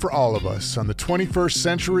of room for all of us on the 21st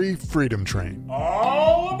century Freedom Train.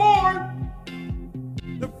 All aboard!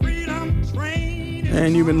 The Freedom Train!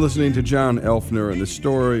 And you've been listening to John Elfner and the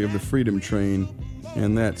story of the Freedom Train,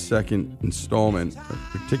 and that second installment,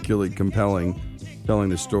 particularly compelling, telling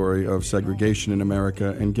the story of segregation in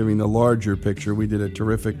America and giving the larger picture. We did a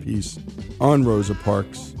terrific piece on Rosa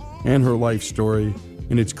Parks and her life story,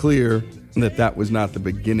 and it's clear that was not the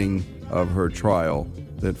beginning of her trial,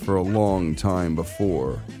 that for a long time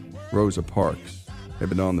before, Rosa Parks had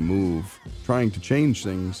been on the move, trying to change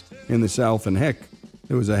things in the South. And heck,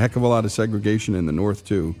 there was a heck of a lot of segregation in the North,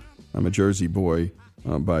 too. I'm a Jersey boy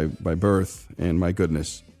by birth, and my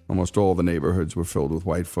goodness, almost all the neighborhoods were filled with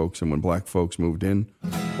white folks, and when black folks moved in,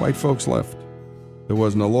 white folks left. There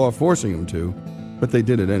wasn't a law forcing them to, but they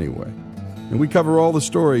did it anyway. And we cover all the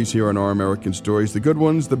stories here on Our American Stories, the good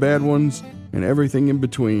ones, the bad ones, and everything in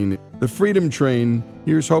between. The Freedom Train,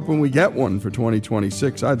 here's hoping we get one for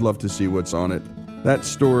 2026. I'd love to see what's on it. That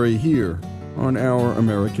story here on Our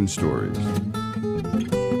American Stories.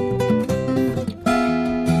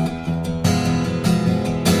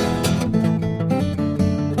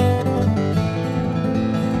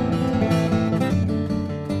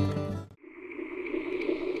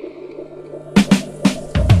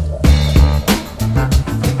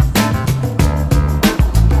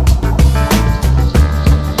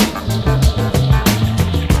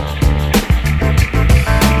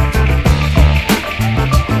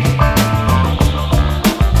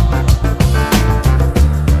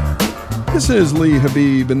 This is Lee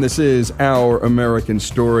Habib, and this is Our American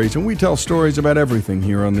Stories, and we tell stories about everything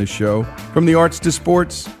here on this show, from the arts to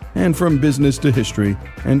sports, and from business to history,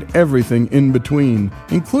 and everything in between,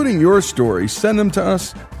 including your stories. Send them to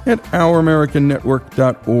us at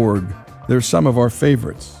ouramericannetwork.org. They're some of our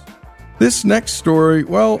favorites. This next story,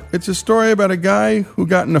 well, it's a story about a guy who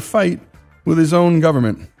got in a fight with his own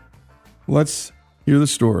government. Let's hear the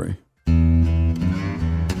story.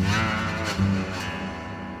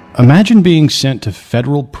 Imagine being sent to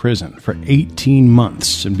federal prison for 18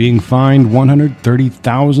 months and being fined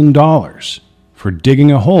 $130,000 for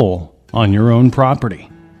digging a hole on your own property.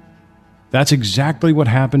 That's exactly what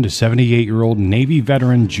happened to 78-year-old Navy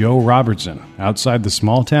veteran Joe Robertson outside the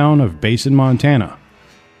small town of Basin, Montana.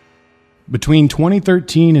 Between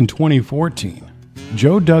 2013 and 2014,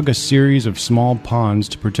 Joe dug a series of small ponds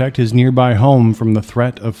to protect his nearby home from the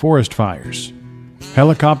threat of forest fires.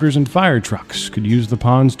 Helicopters and fire trucks could use the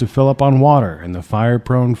ponds to fill up on water in the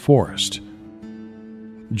fire-prone forest.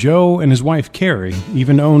 Joe and his wife Carrie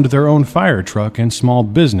even owned their own fire truck and small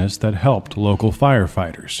business that helped local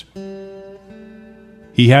firefighters.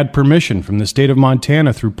 He had permission from the state of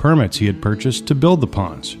Montana through permits he had purchased to build the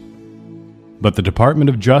ponds. But the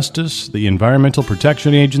Department of Justice, the Environmental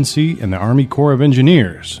Protection Agency, and the Army Corps of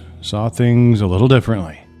Engineers saw things a little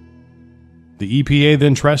differently. The EPA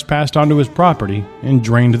then trespassed onto his property and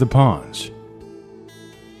drained the ponds.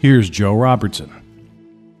 Here's Joe Robertson.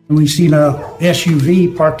 We seen a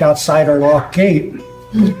SUV parked outside our lock gate.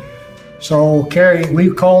 So Carrie,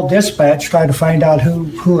 we called dispatch, tried to find out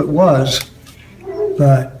who it was.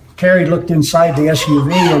 But Carrie looked inside the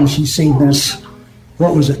SUV and she seen this,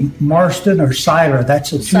 what was it, Marston or Seiler?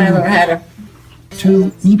 That's a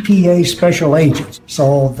two EPA special agents.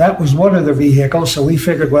 So that was one of their vehicles. So we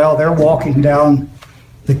figured, well, they're walking down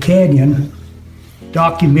the canyon,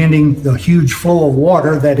 documenting the huge flow of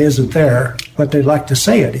water that isn't there, but they'd like to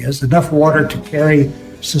say it is. Enough water to carry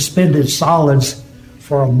suspended solids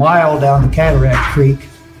for a mile down the Cataract Creek,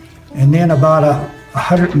 and then about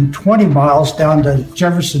 120 miles down the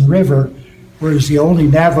Jefferson River, where is the only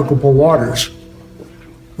navigable waters.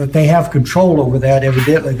 But they have control over that,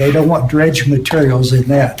 evidently. They don't want dredge materials in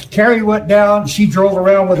that. Carrie went down, she drove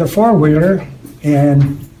around with her four-wheeler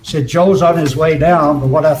and said, Joe's on his way down, but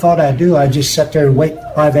what I thought I'd do, I'd just sit there and wait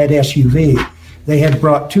by that SUV. They had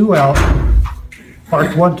brought two out,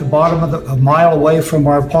 parked one to the bottom of a mile away from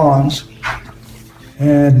our ponds,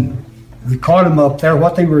 and we caught them up there.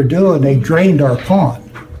 What they were doing, they drained our pond.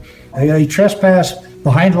 They trespassed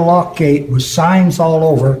behind the lock gate with signs all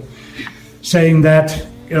over saying that,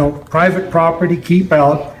 private property, keep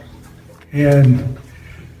out. And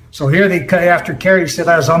so here they, after Carrie said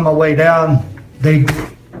I was on my way down, they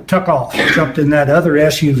took off, jumped in that other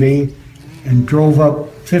SUV and drove up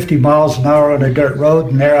 50 miles an hour on a dirt road,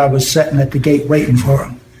 and there I was sitting at the gate waiting for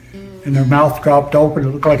them. And their mouth dropped open,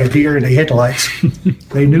 it looked like a deer in the headlights.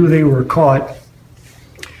 They knew they were caught.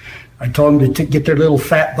 I told them to get their little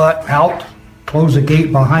fat butt out, close the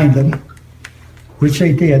gate behind them, which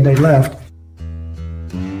they did, they left.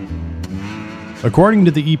 According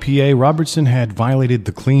to the EPA, Robertson had violated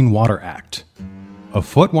the Clean Water Act. A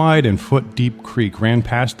foot-wide and foot-deep creek ran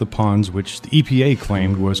past the ponds, which the EPA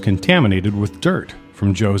claimed was contaminated with dirt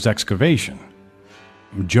from Joe's excavation.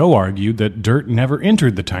 Joe argued that dirt never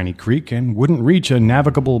entered the tiny creek and wouldn't reach a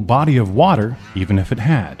navigable body of water even if it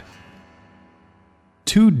had.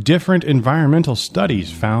 Two different environmental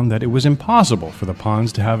studies found that it was impossible for the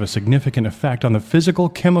ponds to have a significant effect on the physical,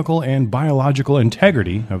 chemical, and biological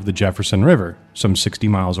integrity of the Jefferson River, some 60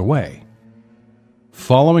 miles away.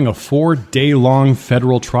 Following a 4-day-long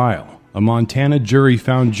federal trial, a Montana jury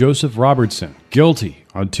found Joseph Robertson guilty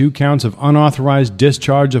on 2 counts of unauthorized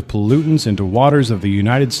discharge of pollutants into waters of the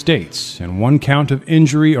United States and 1 count of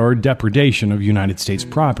injury or depredation of United States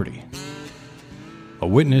property. A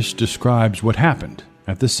witness describes what happened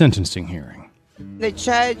at the sentencing hearing. The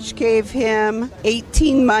judge gave him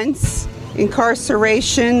 18 months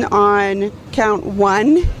incarceration on count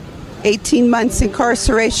 1, 18 months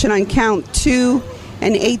incarceration on count 2,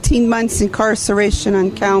 and 18 months incarceration on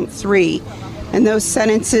count 3. And those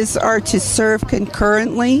sentences are to serve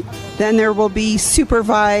concurrently. Then there will be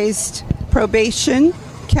supervised probation.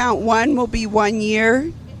 Count 1 will be 1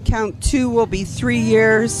 year, count 2 will be 3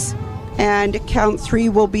 years, and count 3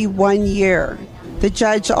 will be 1 year. The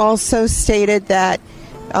judge also stated that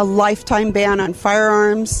a lifetime ban on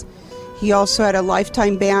firearms. He also had a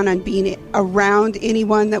lifetime ban on being around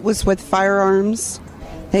anyone that was with firearms.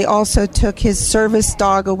 They also took his service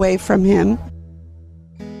dog away from him.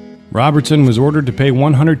 Robertson was ordered to pay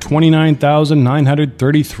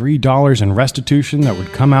 $129,933 in restitution that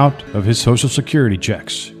would come out of his Social Security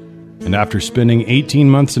checks. And after spending 18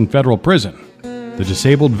 months in federal prison, the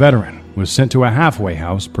disabled veteran was sent to a halfway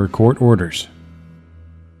house per court orders.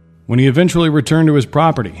 When he eventually returned to his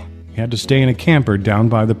property, he had to stay in a camper down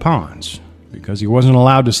by the ponds because he wasn't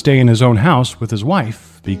allowed to stay in his own house with his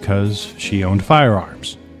wife because she owned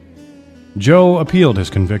firearms. Joe appealed his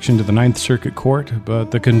conviction to the Ninth Circuit Court,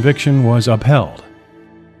 but the conviction was upheld.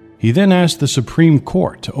 He then asked the Supreme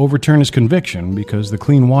Court to overturn his conviction because the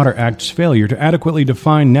Clean Water Act's failure to adequately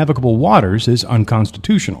define navigable waters is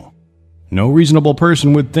unconstitutional. No reasonable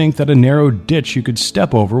person would think that a narrow ditch you could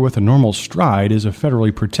step over with a normal stride is a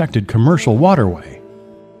federally protected commercial waterway.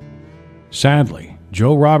 Sadly,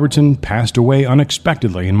 Joe Robertson passed away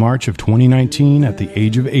unexpectedly in March of 2019 at the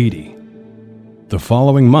age of 80. The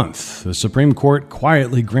following month, the Supreme Court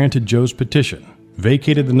quietly granted Joe's petition,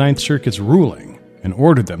 vacated the Ninth Circuit's ruling, and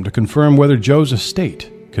ordered them to confirm whether Joe's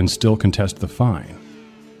estate can still contest the fine.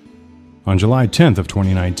 On July 10th of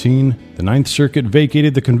 2019, the Ninth Circuit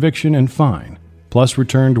vacated the conviction and fine, plus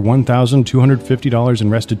returned $1,250 in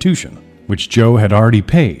restitution, which Joe had already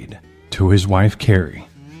paid to his wife Carrie.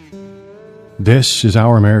 This is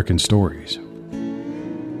Our American Stories.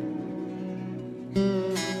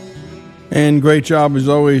 And great job, as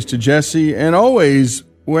always, to Jesse. And always,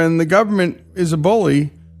 when the government is a bully,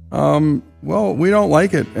 well, we don't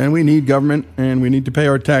like it. And we need government, and we need to pay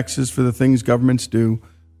our taxes for the things governments do.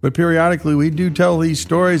 But periodically, we do tell these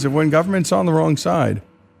stories of when government's on the wrong side.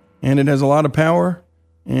 And it has a lot of power.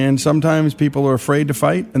 And sometimes people are afraid to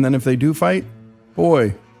fight. And then if they do fight,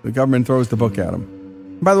 boy, the government throws the book at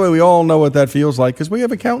them. By the way, we all know what that feels like because we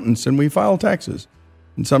have accountants and we file taxes.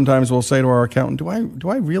 And sometimes we'll say to our accountant, do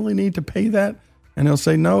I really need to pay that? And he'll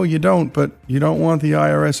say, no, you don't, but you don't want the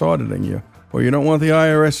IRS auditing you. Or you don't want the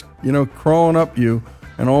IRS, crawling up you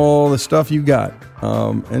and all the stuff you got.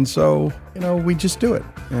 And so, we just do it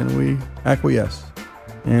and we acquiesce.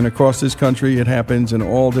 And across this country, it happens in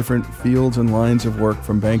all different fields and lines of work,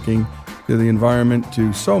 from banking to the environment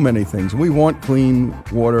to so many things. We want clean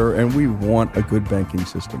water and we want a good banking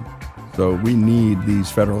system. So we need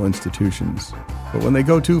these federal institutions. But when they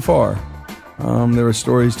go too far, there are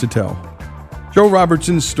stories to tell. Joe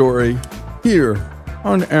Robertson's story here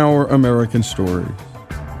on Our American Stories.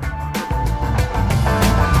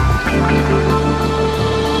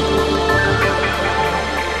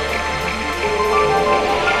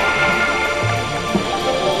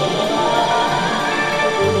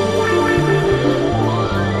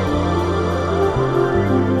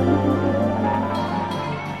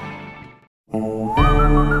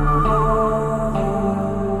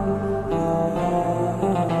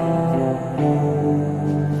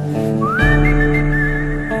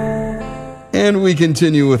 And we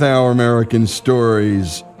continue with Our American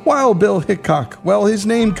Stories. Wild Bill Hickok, well, his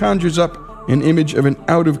name conjures up an image of an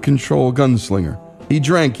out-of-control gunslinger. He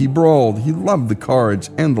drank, he brawled, he loved the cards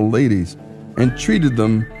and the ladies, and treated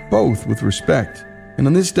them both with respect. And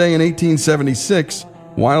on this day in 1876,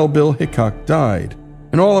 Wild Bill Hickok died.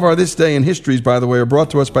 And all of our This Day in Histories, by the way, are brought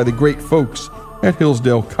to us by the great folks at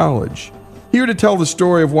Hillsdale College. Here to tell the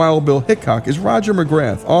story of Wild Bill Hickok is Roger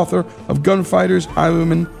McGrath, author of Gunfighters,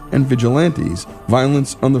 Highwaymen, and Vigilantes,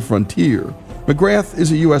 Violence on the Frontier. McGrath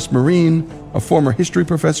is a U.S. Marine, a former history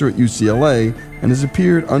professor at UCLA, and has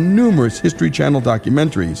appeared on numerous History Channel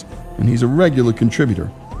documentaries, and he's a regular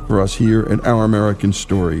contributor for us here at Our American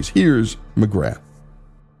Stories. Here's McGrath.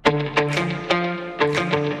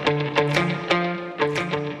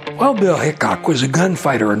 Wild Bill Hickok was a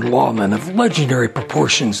gunfighter and lawman of legendary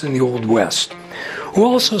proportions in the Old West, who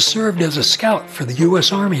also served as a scout for the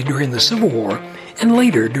U.S. Army during the Civil War and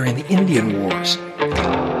later during the Indian Wars.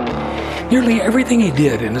 Nearly everything he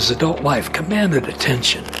did in his adult life commanded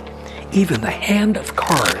attention. Even the hand of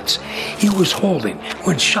cards he was holding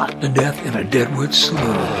when shot to death in a Deadwood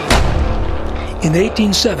saloon. In the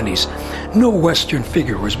 1870s, no Western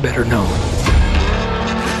figure was better known.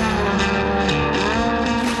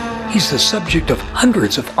 He's the subject of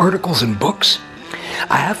hundreds of articles and books.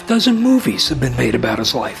 A half-dozen movies have been made about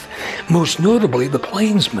his life, most notably The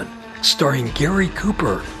Plainsman, starring Gary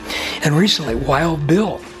Cooper, and recently Wild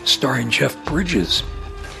Bill, starring Jeff Bridges.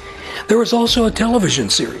 There was also a television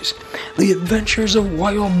series, The Adventures of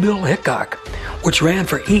Wild Bill Hickok, which ran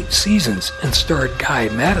for 8 seasons and starred Guy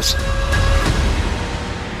Madison.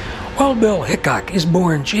 Wild Bill Hickok is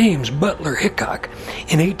born James Butler Hickok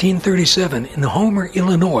in 1837 in Homer,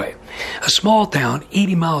 Illinois, a small town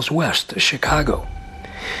 80 miles west of Chicago.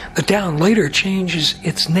 The town later changes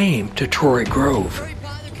its name to Troy Grove.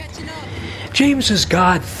 James's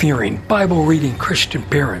God-fearing, Bible-reading Christian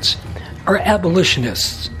parents are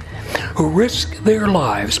abolitionists who risk their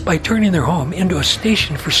lives by turning their home into a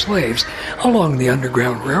station for slaves along the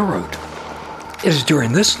Underground Railroad. It is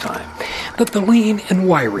during this time that the lean and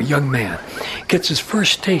wiry young man gets his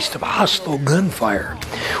first taste of hostile gunfire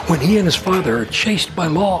when he and his father are chased by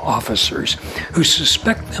law officers who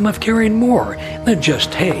suspect them of carrying more than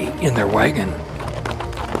just hay in their wagon.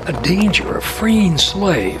 The danger of freeing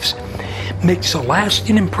slaves makes a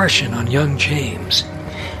lasting impression on young James,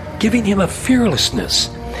 giving him a fearlessness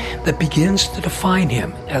that begins to define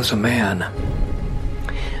him as a man.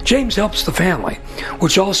 James helps the family,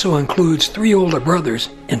 which also includes 3 older brothers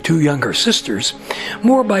and 2 younger sisters,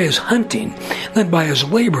 more by his hunting than by his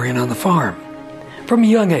laboring on the farm. From a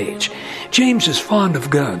young age, James is fond of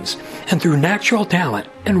guns, and through natural talent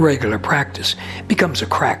and regular practice, becomes a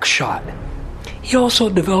crack shot. He also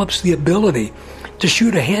develops the ability to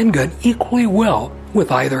shoot a handgun equally well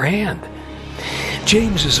with either hand.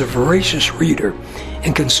 James is a voracious reader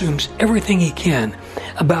and consumes everything he can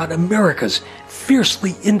about America's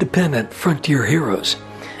fiercely independent frontier heroes,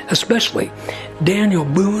 especially Daniel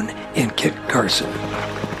Boone and Kit Carson.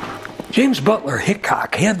 James Butler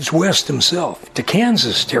Hickok heads west himself to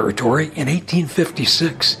Kansas Territory in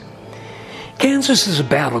 1856. Kansas is a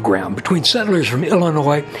battleground between settlers from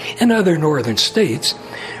Illinois and other northern states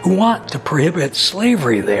who want to prohibit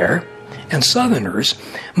slavery there, and Southerners,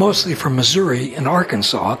 mostly from Missouri and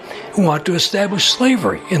Arkansas, who want to establish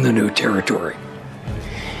slavery in the new territory.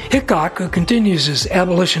 Hickok, who continues his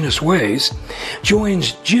abolitionist ways,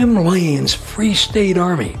 joins Jim Lane's Free State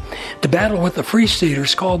Army to battle with the Free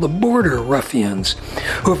Staters called the Border Ruffians,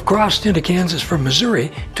 who have crossed into Kansas from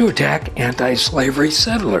Missouri to attack anti-slavery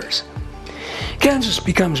settlers. Kansas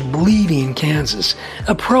becomes Bleeding Kansas,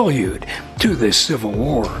 a prelude to this Civil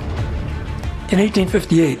War. In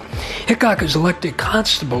 1858, Hickok is elected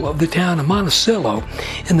constable of the town of Monticello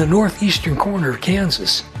in the northeastern corner of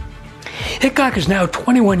Kansas. Hickok is now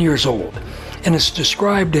 21 years old and is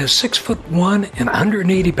described as 6'1" and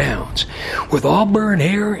 180 pounds, with auburn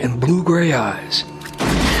hair and blue-gray eyes.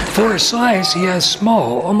 For his size, he has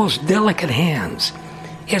small, almost delicate hands.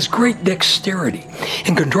 He has great dexterity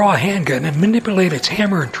and can draw a handgun and manipulate its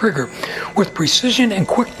hammer and trigger with precision and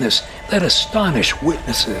quickness that astonish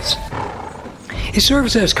witnesses. He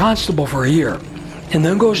serves as constable for a year and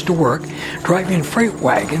then goes to work driving freight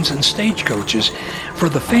wagons and stagecoaches for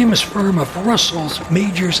the famous firm of Russells,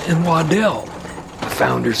 Majors, and Waddell, the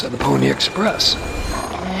founders of the Pony Express.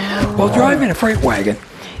 While driving a freight wagon,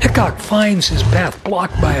 Hickok finds his path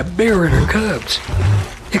blocked by a bear and her cubs.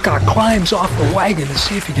 Hickok climbs off the wagon to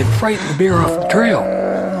see if he can frighten the bear off the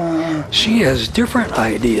trail. She has different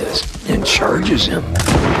ideas and charges him.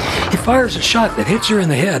 He fires a shot that hits her in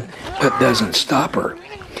the head, but doesn't stop her.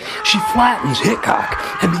 She flattens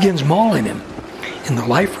Hickok and begins mauling him. In the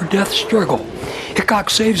life-or-death struggle, Hickok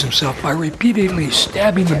saves himself by repeatedly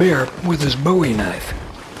stabbing the bear with his Bowie knife.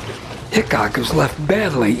 Hickok is left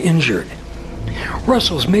badly injured.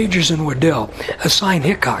 Russell's, Majors, and Waddell assign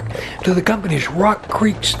Hickok to the company's Rock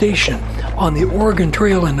Creek Station on the Oregon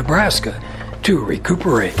Trail in Nebraska to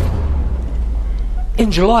recuperate.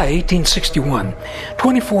 In July 1861,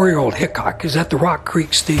 24-year-old Hickok is at the Rock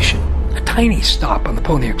Creek Station, a tiny stop on the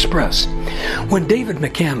Pony Express, when David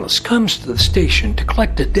McCandless comes to the station to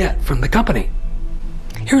collect a debt from the company.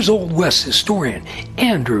 Here's Old West historian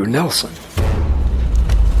Andrew Nelson.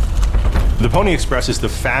 The Pony Express is the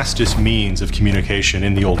fastest means of communication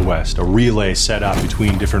in the Old West, a relay set up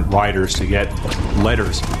between different riders to get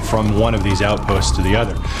letters from one of these outposts to the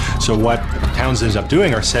other. So what towns ends up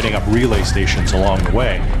doing are setting up relay stations along the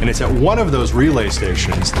way. And it's at one of those relay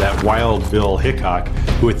stations that Wild Bill Hickok,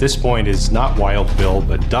 who at this point is not Wild Bill,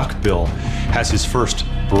 but Duck Bill, has his first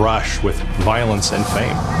brush with violence and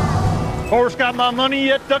fame. Horse got my money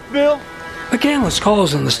yet, Duck Bill? McCandless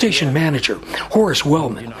calls on the station manager, Horace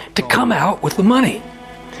Wellman, to come out with the money.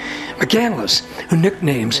 McCandless, who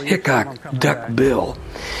nicknames Hickok Duck Bill,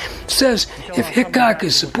 says if Hickok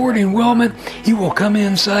is supporting Wellman, he will come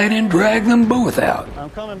inside and drag them both out.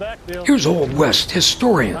 Here's Old West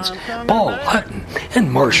historians Paul Hutton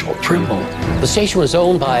and Marshall Trimble. The station was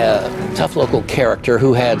owned by a tough local character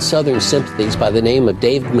who had Southern sympathies by the name of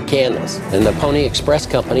Dave McCandless, and the Pony Express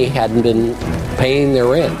Company hadn't been paying their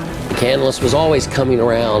rent. McCandless was always coming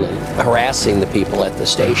around and harassing the people at the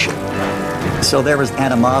station. So there was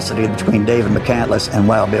animosity between David McCandless and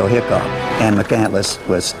Wild Bill Hickok, and McCandless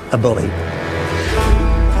was a bully.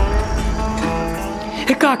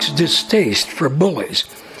 Hickok's distaste for bullies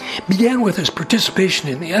began with his participation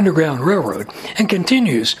in the Underground Railroad and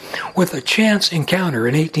continues with a chance encounter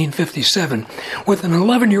in 1857 with an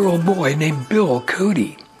 11-year-old boy named Bill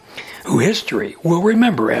Cody, who history will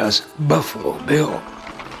remember as Buffalo Bill.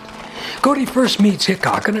 Cody first meets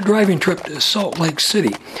Hickok on a driving trip to Salt Lake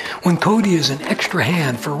City when Cody is an extra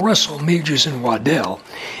hand for Russell Majors and Waddell,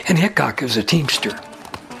 and Hickok is a teamster.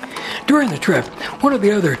 During the trip, one of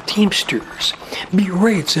the other teamsters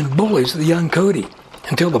berates and bullies the young Cody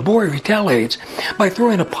until the boy retaliates by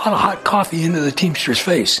throwing a pot of hot coffee into the teamster's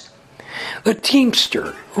face. The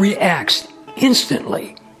teamster reacts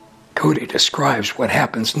instantly. Cody describes what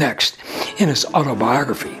happens next in his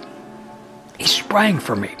autobiography. He sprang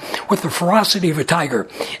for me with the ferocity of a tiger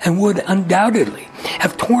and would undoubtedly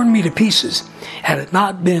have torn me to pieces had it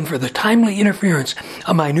not been for the timely interference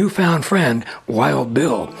of my newfound friend, Wild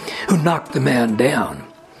Bill, who knocked the man down.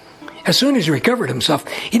 As soon as he recovered himself,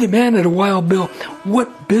 he demanded of Wild Bill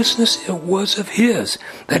what business it was of his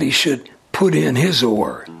that he should put in his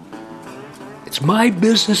oar. It's my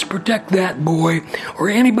business to protect that boy or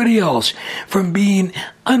anybody else from being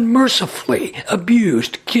unmercifully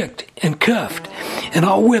abused, kicked, and cuffed, and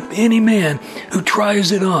I'll whip any man who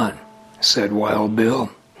tries it on, said Wild Bill.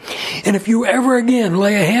 And if you ever again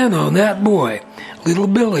lay a hand on that boy, little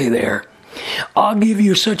Billy there, I'll give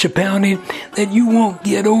you such a pounding that you won't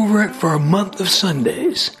get over it for a month of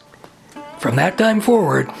Sundays. From that time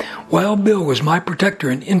forward, Wild Bill was my protector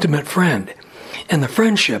and intimate friend, and the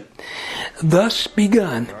friendship thus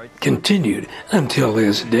begun continued until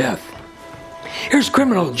his death. Here's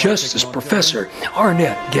criminal justice professor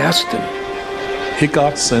Arnett Gaston.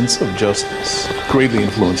 Hickok's sense of justice, greatly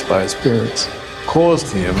influenced by his parents,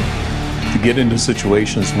 caused him to get into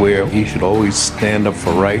situations where he should always stand up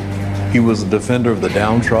for right. He was a defender of the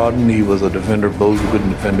downtrodden. He was a defender of those who couldn't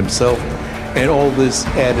defend himself. And all this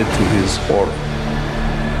added to his aura.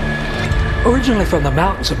 Originally from the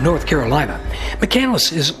mountains of North Carolina,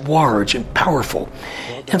 McCandless is large and powerful,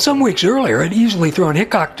 and some weeks earlier had easily thrown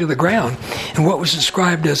Hickok to the ground in what was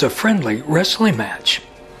described as a friendly wrestling match.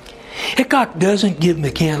 Hickok doesn't give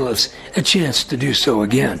McCandless a chance to do so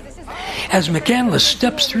again. As McCandless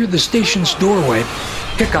steps through the station's doorway,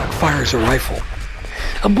 Hickok fires a rifle.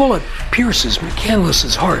 A bullet pierces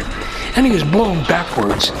McCandless's heart, and he is blown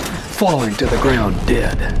backwards, falling to the ground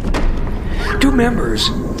dead. Two members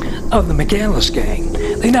of the McCandless gang,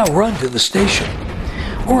 they now run to the station.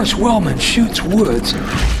 Horace Wellman shoots Woods,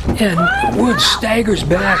 and Woods staggers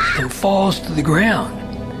back and falls to the ground.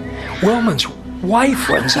 Wellman's wife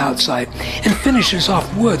runs outside and finishes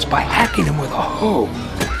off Woods by hacking him with a hoe.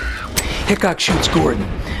 Hickok shoots Gordon,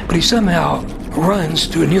 but he somehow runs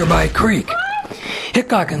to a nearby creek.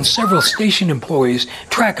 Hickok and several station employees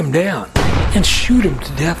track him down and shoot him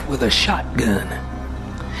to death with a shotgun.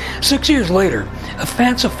 6 years later, a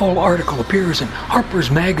fanciful article appears in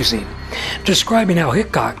Harper's Magazine describing how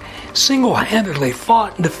Hickok single-handedly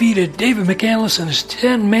fought and defeated David McCandless and his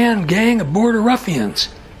 10-man gang of border ruffians.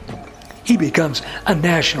 He becomes a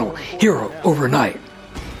national hero overnight.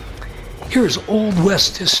 Here's Old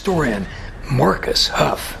West historian Marcus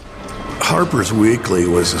Huff. Harper's Weekly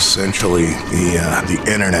was essentially the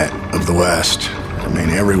internet of the West. I mean,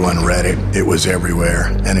 everyone read it. It was everywhere,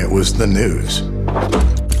 and it was the news.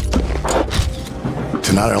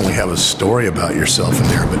 To not only have a story about yourself in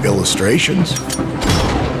there, but illustrations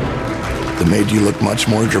that made you look much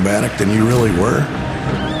more dramatic than you really were.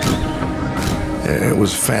 It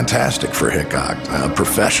was fantastic for Hickok,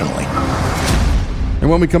 professionally. And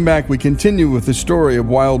when we come back, we continue with the story of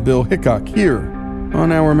Wild Bill Hickok here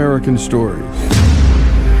on Our American Stories.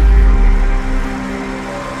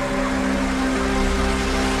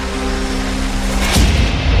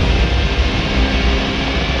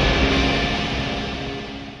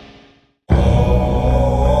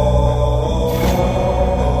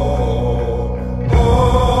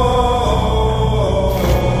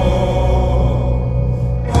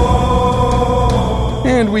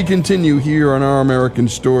 And we continue here on Our American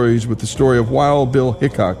Stories with the story of Wild Bill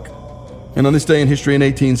Hickok. And on this day in history in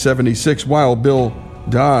 1876, Wild Bill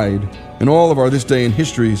died. And all of our This Day in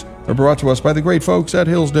Histories are brought to us by the great folks at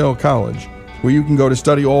Hillsdale College, where you can go to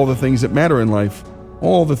study all the things that matter in life,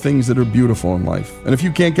 all the things that are beautiful in life. And if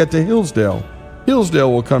you can't get to Hillsdale,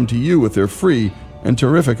 Hillsdale will come to you with their free and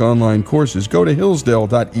terrific online courses. Go to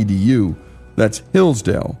hillsdale.edu. That's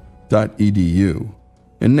hillsdale.edu.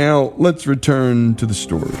 And now, let's return to the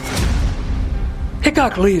story.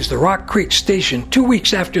 Hickok leaves the Rock Creek Station 2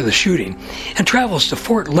 weeks after the shooting and travels to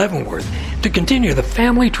Fort Leavenworth to continue the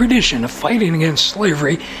family tradition of fighting against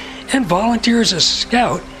slavery and volunteers as a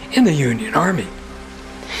scout in the Union Army.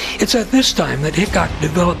 It's at this time that Hickok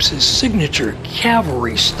develops his signature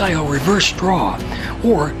cavalry-style reverse draw,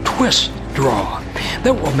 or twist draw,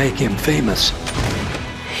 that will make him famous.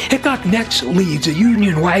 Hickok next leads a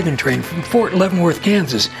Union wagon train from Fort Leavenworth,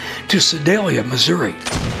 Kansas, to Sedalia, Missouri.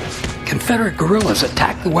 Confederate guerrillas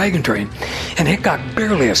attack the wagon train, and Hickok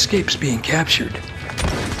barely escapes being captured.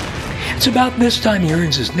 It's about this time he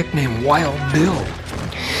earns his nickname Wild Bill.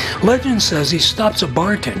 Legend says he stops a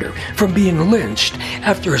bartender from being lynched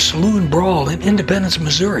after a saloon brawl in Independence,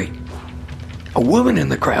 Missouri. A woman in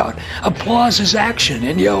the crowd applauds his action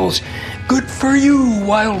and yells, "Good for you,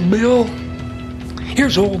 Wild Bill."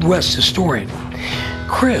 Here's Old West historian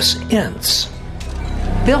Chris Ince.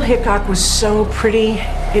 Bill Hickok was so pretty,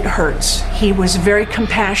 it hurts. He was a very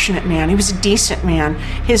compassionate man. He was a decent man.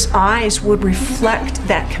 His eyes would reflect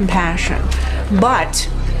that compassion. But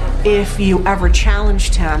if you ever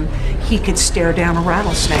challenged him, he could stare down a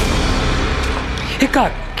rattlesnake.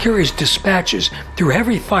 Hickok carries dispatches through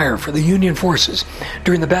heavy fire for the Union forces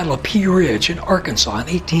during the Battle of Pea Ridge in Arkansas in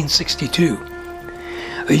 1862.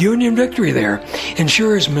 The Union victory there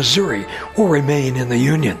ensures Missouri will remain in the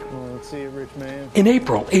Union. In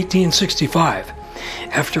April 1865,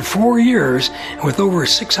 after 4 years, with over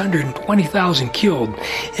 620,000 killed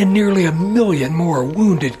and nearly 1 million more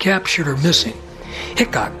wounded, captured, or missing,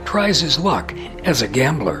 Hickok tries his luck as a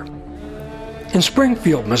gambler. In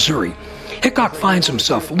Springfield, Missouri, Hickok finds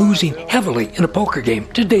himself losing heavily in a poker game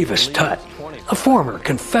to Davis Tutt, a former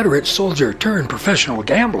Confederate soldier turned professional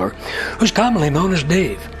gambler who's commonly known as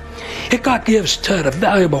Dave. Hickok gives Tutt a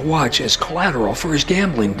valuable watch as collateral for his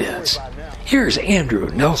gambling debts. Here's Andrew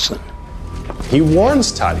Nelson. He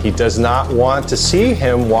warns Tutt he does not want to see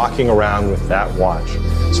him walking around with that watch.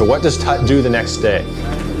 So what does Tutt do the next day?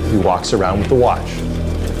 He walks around with the watch.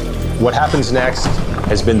 What happens next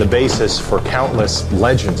has been the basis for countless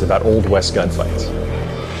legends about Old West gunfights.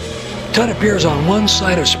 Tutt appears on one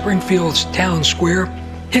side of Springfield's town square,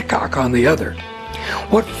 Hickok on the other.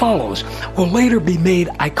 What follows will later be made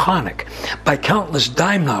iconic by countless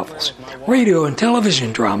dime novels, radio and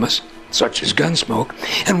television dramas, such as Gunsmoke,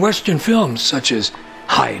 and Western films, such as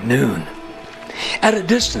High Noon. At a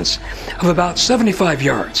distance of about 75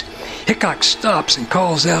 yards, Hickok stops and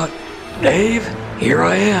calls out, "Dave, here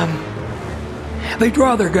I am." They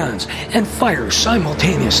draw their guns and fire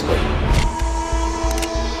simultaneously.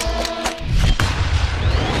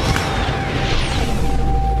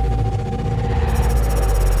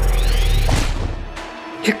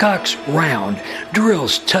 Hickok's round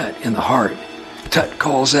drills Tutt in the heart. Tutt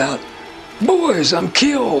calls out, "Boys, I'm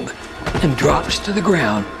killed," and drops to the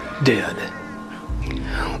ground, dead.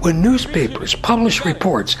 When newspapers publish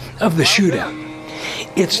reports of the shootout,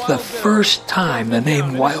 it's the first time the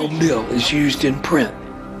name Wild Bill is used in print.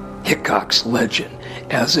 Hickok's legend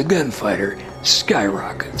as a gunfighter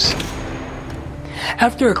skyrockets.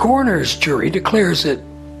 After a coroner's jury declares that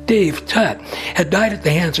Dave Tutt had died at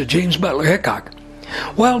the hands of James Butler Hickok,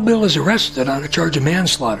 Wild Bill is arrested on a charge of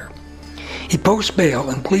manslaughter. He posts bail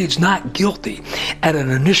and pleads not guilty at an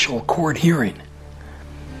initial court hearing.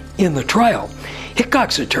 In the trial,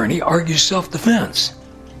 Hickok's attorney argues self-defense.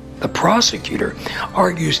 The prosecutor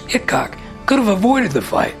argues Hickok could have avoided the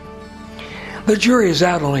fight. The jury is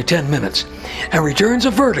out only 10 minutes and returns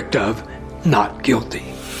a verdict of not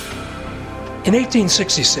guilty. In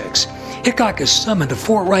 1866, Hickok is summoned to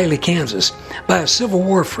Fort Riley, Kansas by a Civil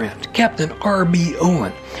War friend, Captain R.B.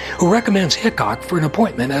 Owen, who recommends Hickok for an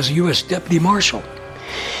appointment as a U.S. Deputy Marshal.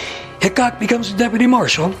 Hickok becomes a Deputy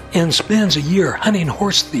Marshal and spends a year hunting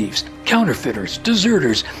horse thieves, counterfeiters,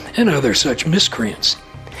 deserters, and other such miscreants.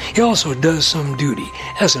 He also does some duty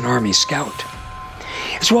as an Army scout.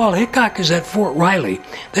 It's while Hickok is at Fort Riley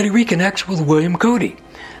that he reconnects with William Cody,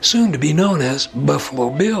 soon to be known as Buffalo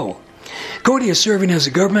Bill. Cody is serving as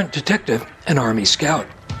a government detective and Army scout.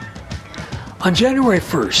 On January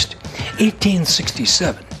 1st,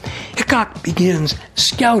 1867, Hickok begins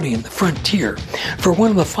scouting the frontier for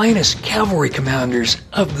one of the finest cavalry commanders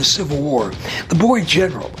of the Civil War, the boy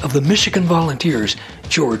general of the Michigan Volunteers,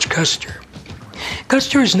 George Custer.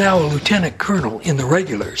 Custer is now a lieutenant colonel in the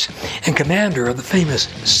regulars and commander of the famous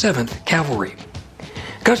 7th Cavalry.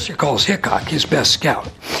 Custer calls Hickok his best scout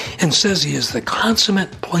and says he is the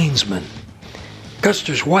consummate plainsman.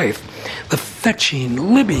 Custer's wife, the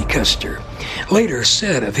fetching Libby Custer, later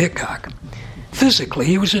said of Hickok, "Physically,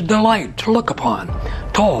 he was a delight to look upon,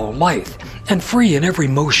 tall, lithe, and free in every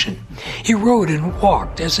motion. He rode and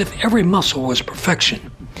walked as if every muscle was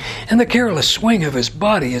perfection, and the careless swing of his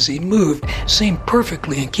body as he moved seemed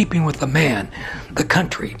perfectly in keeping with the man, the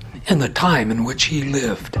country, and the time in which he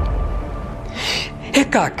lived."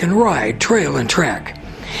 Hickok can ride, trail, and track,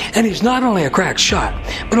 and he's not only a crack shot,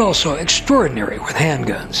 but also extraordinary with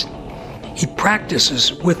handguns. He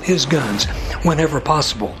practices with his guns whenever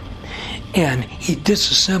possible, and he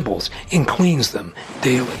disassembles and cleans them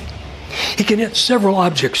daily. He can hit several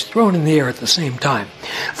objects thrown in the air at the same time,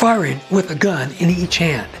 firing with a gun in each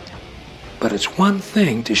hand. But it's one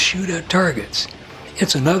thing to shoot at targets.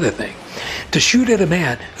 It's another thing to shoot at a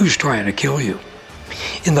man who's trying to kill you.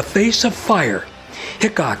 In the face of fire,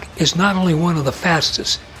 Hickok is not only one of the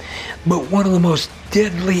fastest, but one of the most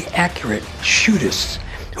deadly accurate shooters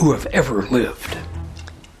who have ever lived.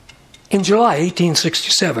 In July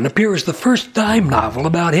 1867 appears the first dime novel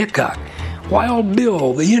about Hickok, Wild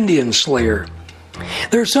Bill, the Indian Slayer.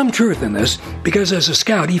 There's some truth in this because as a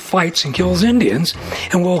scout he fights and kills Indians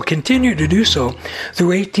and will continue to do so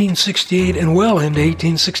through 1868 and well into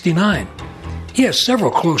 1869. He has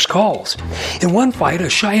several close calls. In one fight, a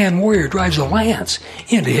Cheyenne warrior drives a lance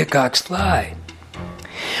into Hickok's thigh.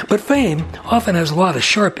 But fame often has a lot of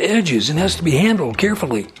sharp edges and has to be handled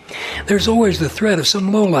carefully. There's always the threat of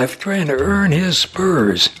some lowlife trying to earn his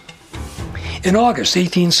spurs. In August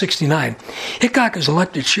 1869, Hickok is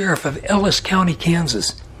elected sheriff of Ellis County,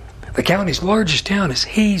 Kansas. The county's largest town is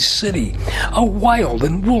Hays City, a wild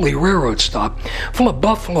and woolly railroad stop full of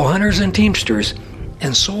buffalo hunters and teamsters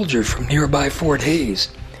and soldiers from nearby Fort Hays.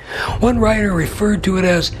 One writer referred to it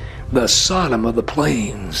as the Sodom of the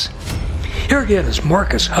Plains. Here again is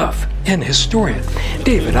Marcus Huff and historian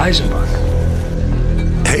David Eisenbach.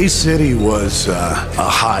 Hays City was a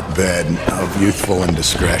hotbed of youthful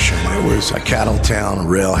indiscretion. It was a cattle town, a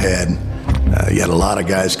railhead. You had a lot of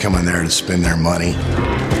guys coming there to spend their money.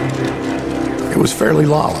 It was fairly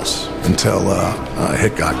lawless until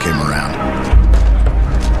Hickok came around.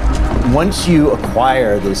 Once you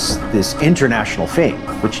acquire this international fame,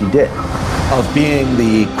 which he did, of being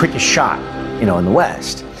the quickest shot, in the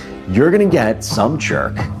West, you're going to get some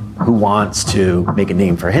jerk who wants to make a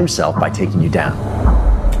name for himself by taking you down.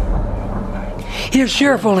 He is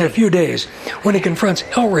sheriff only a few days when he confronts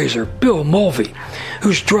Hellraiser Bill Mulvey,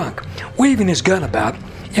 who's drunk, waving his gun about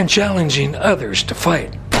and challenging others to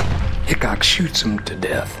fight. Hickok shoots him to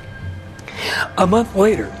death. A month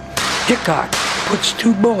later, Hickok puts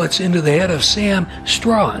 2 bullets into the head of Sam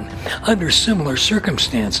Strawn under similar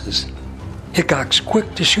circumstances. Hickok's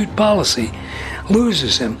quick-to-shoot policy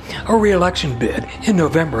loses him a re-election bid in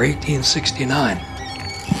November 1869.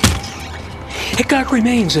 Hickok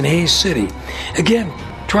remains in Hays City, again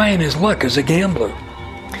trying his luck as a gambler.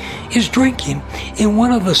 He's drinking in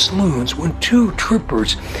one of the saloons when 2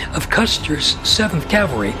 troopers of Custer's 7th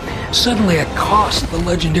Cavalry suddenly accost the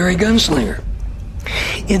legendary gunslinger.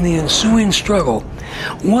 In the ensuing struggle,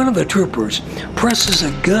 one of the troopers presses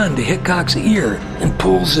a gun to Hickok's ear and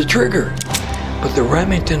pulls the trigger, but the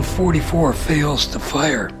Remington 44 fails to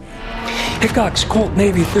fire. Hickok's Colt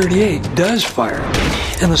Navy 38 does fire,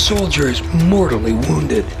 and the soldier is mortally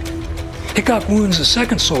wounded. Hickok wounds a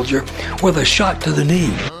second soldier with a shot to the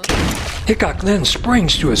knee. Hickok then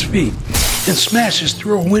springs to his feet and smashes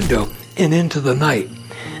through a window and into the night,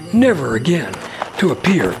 never again to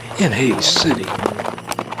appear in Hays City.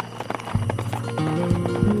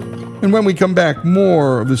 And when we come back,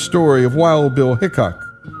 more of the story of Wild Bill Hickok,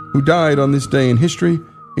 who died on this day in history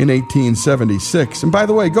in 1876. And by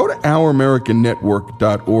the way, go to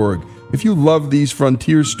OurAmericanNetwork.org. If you love these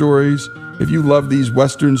frontier stories, if you love these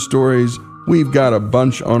Western stories, we've got a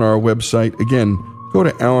bunch on our website. Again, go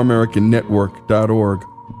to OurAmericanNetwork.org.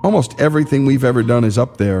 Almost everything we've ever done is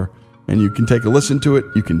up there, and you can take a listen to it,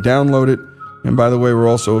 you can download it. And by the way, we're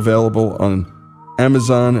also available on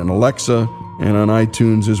Amazon and Alexa and on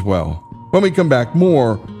iTunes as well. When we come back,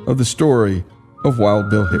 more of the story of Wild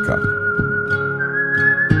Bill Hickok.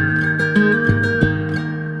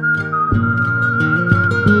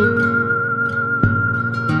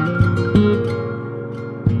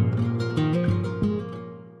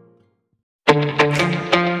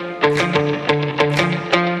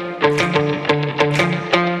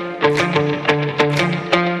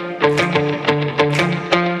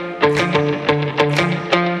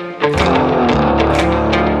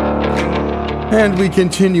 And we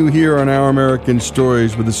continue here on Our American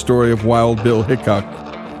Stories with the story of Wild Bill Hickok.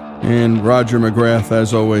 And Roger McGrath,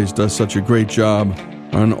 as always, does such a great job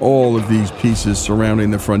on all of these pieces surrounding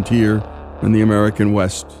the frontier and the American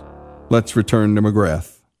West. Let's return to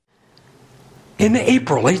McGrath. In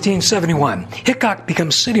April 1871, Hickok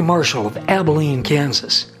becomes city marshal of Abilene,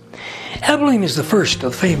 Kansas. Abilene is the first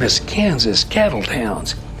of the famous Kansas cattle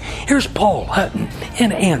towns. Here's Paul Hutton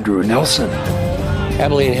and Andrew Nelson.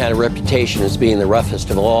 Abilene had a reputation as being the roughest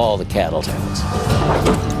of all the cattle towns.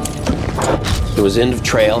 It was end of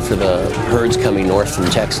trail for the herds coming north from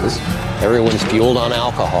Texas. Everyone's fueled on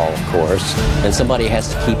alcohol, of course, and somebody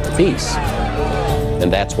has to keep the peace.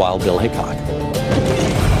 And that's Wild Bill Hickok.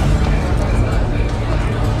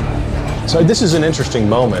 So this is an interesting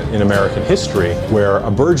moment in American history where a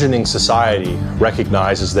burgeoning society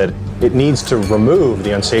recognizes that it needs to remove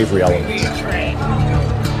the unsavory elements.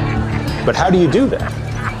 But how do you do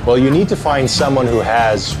that? Well, you need to find someone who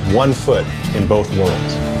has one foot in both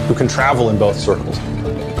worlds, who can travel in both circles.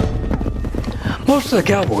 Most of the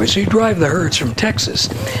cowboys who drive the herds from Texas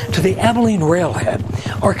to the Abilene railhead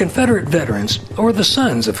are Confederate veterans or the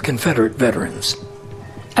sons of Confederate veterans.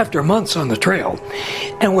 After months on the trail,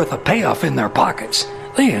 and with a payoff in their pockets,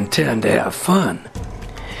 they intend to have fun.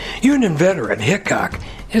 Union veteran Hickok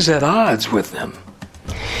is at odds with them.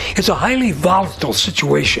 It's a highly volatile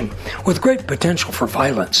situation with great potential for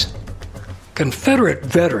violence. Confederate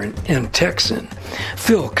veteran and Texan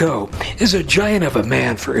Phil Coe is a giant of a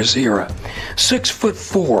man for his era,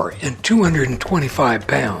 6'4" and 225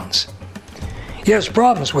 pounds. He has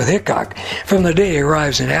problems with Hickok from the day he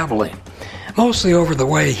arrives in Abilene, mostly over the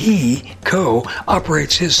way he, Coe,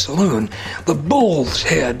 operates his saloon, the Bull's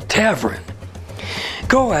Head Tavern.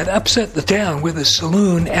 Coe had upset the town with his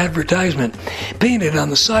saloon advertisement painted on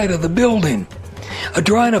the side of the building, a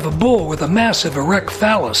drawing of a bull with a massive erect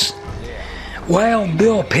phallus. Wild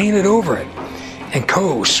Bill painted over it, and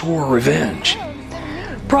Coe swore revenge.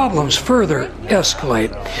 Problems further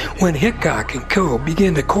escalate when Hickok and Coe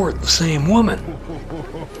begin to court the same woman.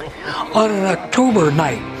 On an October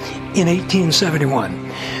night in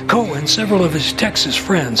 1871, Coe and several of his Texas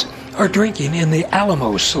friends are drinking in the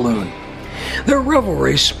Alamo Saloon. Their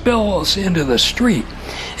revelry spills into the street,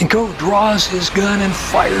 and Coe draws his gun and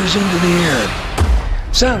fires into the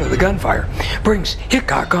air. Sound of the gunfire brings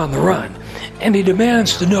Hickok on the run, and he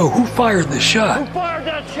demands to know who fired the shot. Who fired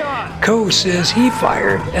that shot? Coe says he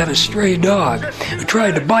fired at a stray dog who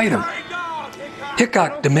tried to bite him.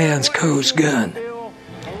 Hickok demands Coe's gun.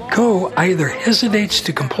 Coe either hesitates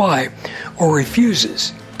to comply or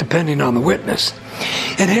refuses, depending on the witness,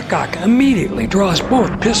 and Hickok immediately draws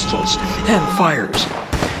both pistols and fires.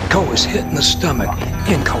 Coe is hit in the stomach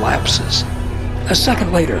and collapses. A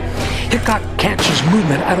second later, Hickok catches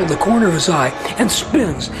movement out of the corner of his eye and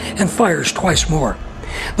spins and fires twice more.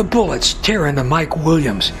 The bullets tear into Mike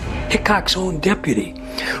Williams, Hickok's own deputy,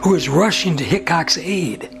 who is rushing to Hickok's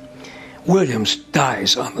aid. Williams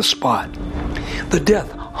dies on the spot. The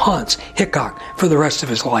death haunts Hickok for the rest of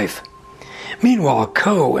his life. Meanwhile,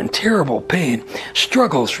 Coe, in terrible pain,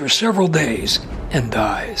 struggles for several days and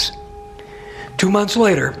dies. 2 months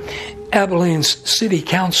later, Abilene's city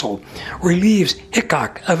council relieves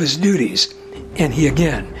Hickok of his duties, and he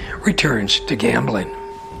again returns to gambling.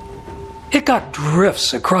 Hickok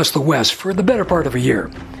drifts across the West for the better part of a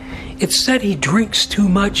year. It's said he drinks too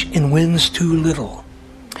much and wins too little.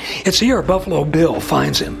 It's here Buffalo Bill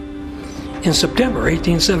finds him. In September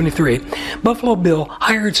 1873, Buffalo Bill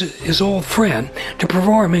hires his old friend to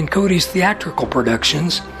perform in Cody's theatrical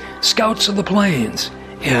productions, Scouts of the Plains,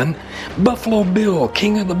 and Buffalo Bill,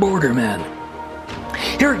 King of the Bordermen.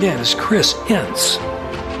 Here again is Chris Ince.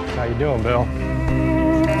 How you doing, Bill?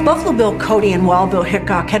 Buffalo Bill Cody and Wild Bill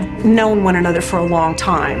Hickok had known one another for a long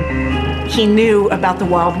time. He knew about the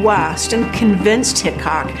Wild West and convinced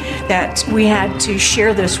Hickok that we had to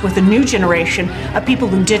share this with a new generation of people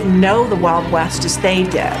who didn't know the Wild West as they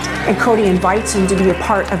did. And Cody invites him to be a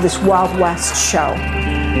part of this Wild West show.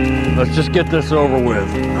 Let's just get this over with.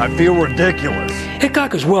 I feel ridiculous.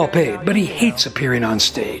 Hickok is well paid, but he hates appearing on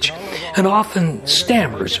stage and often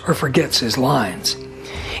stammers or forgets his lines.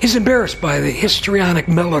 He's embarrassed by the histrionic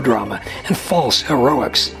melodrama and false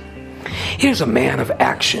heroics. He is a man of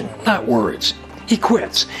action, not words. He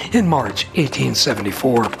quits in March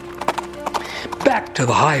 1874. Back to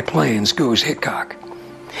the high plains goes Hickok.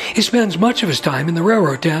 He spends much of his time in the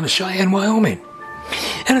railroad town of Cheyenne, Wyoming.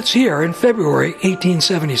 And it's here in February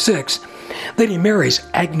 1876 that he marries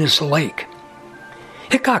Agnes Lake.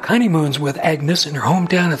 Hickok honeymoons with Agnes in her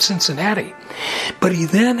hometown of Cincinnati, but he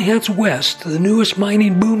then heads west to the newest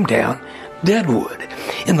mining boomtown, Deadwood,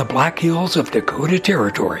 in the Black Hills of Dakota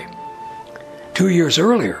Territory. 2 years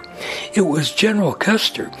earlier, it was General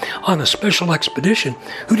Custer on a special expedition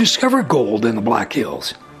who discovered gold in the Black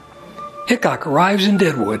Hills. Hickok arrives in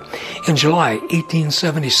Deadwood in July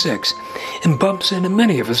 1876 and bumps into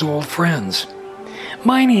many of his old friends.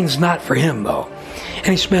 Mining's not for him, though, and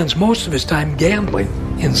he spends most of his time gambling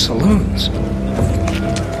in saloons.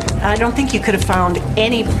 I don't think you could have found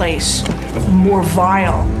any place more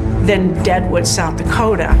vile than Deadwood, South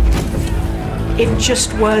Dakota. It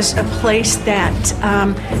just was a place that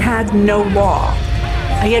had no law.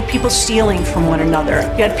 You had people stealing from one another.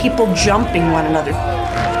 You had people jumping one another.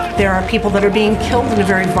 There are people that are being killed in a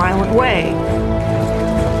very violent way.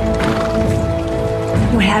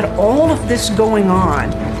 You had all of this going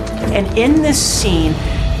on, and in this scene,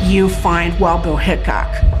 you find Wild Bill Hickok.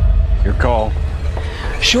 Your call.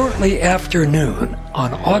 Shortly after noon,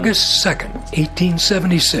 on August 2nd,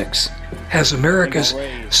 1876, as America's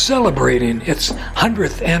celebrating its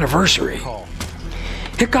 100th anniversary,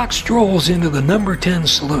 Hickok strolls into the number 10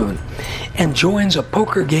 saloon and joins a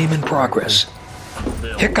poker game in progress.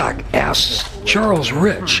 Hickok asks Charles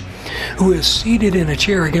Rich, who is seated in a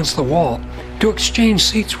chair against the wall, to exchange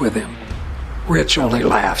seats with him. Rich only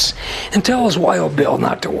laughs and tells Wild Bill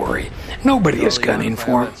not to worry. Nobody is gunning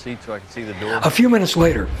for him. A few minutes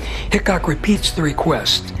later, Hickok repeats the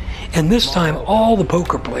request, and this time all the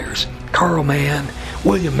poker players, Carl Mann,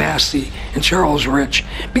 William Massey, and Charles Rich,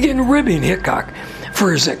 begin ribbing Hickok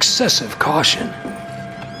for his excessive caution.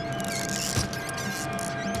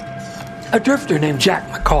 A drifter named Jack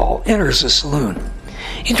McCall enters the saloon.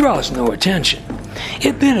 He draws no attention. He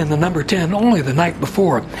had been in the number 10 only the night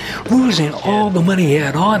before, losing all the money he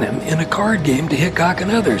had on him in a card game to Hickok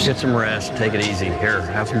and others. Get some rest. Take it easy. Here,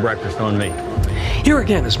 have some breakfast on me. Here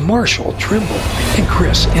again is Marshall, Trimble, and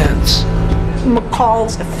Chris Entz.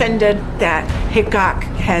 McCall's offended that Hickok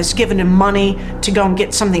has given him money to go and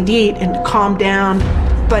get something to eat and to calm down,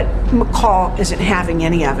 but McCall isn't having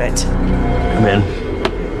any of it. Come in.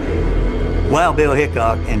 Wild Bill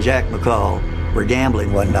Hickok and Jack McCall were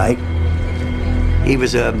gambling one night. He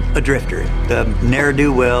was a drifter, a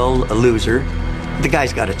ne'er-do-well, a loser. The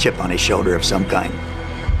guy's got a chip on his shoulder of some kind.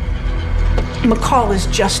 McCall is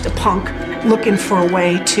just a punk looking for a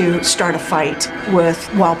way to start a fight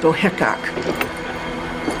with Wild Bill Hickok.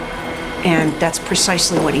 And that's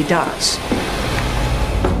precisely what he does.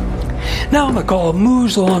 Now McCall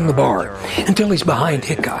moves along the bar until he's behind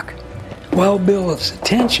Hickok. Wild Bill's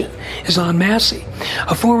attention is on Massey,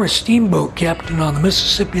 a former steamboat captain on the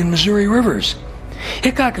Mississippi and Missouri rivers.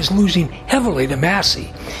 Hickok is losing heavily to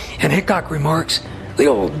Massey, and Hickok remarks, "The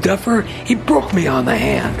old duffer, he broke me on the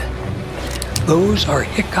hand." Those are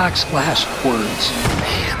Hickok's last words.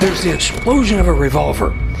 There's the explosion of a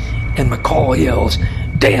revolver, and McCall yells,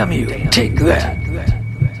 "Damn you, take that."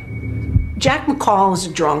 Jack McCall is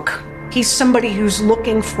a drunk. He's somebody who's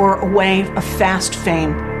looking for a way of fast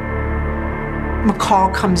fame.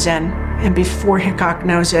 McCall comes in, and before Hickok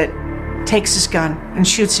knows it, takes his gun and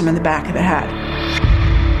shoots him in the back of the head.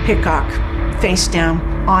 Hickok, face down,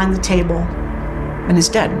 on the table, and is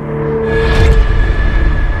dead.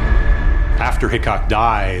 After Hickok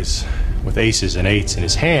dies, with aces and eights in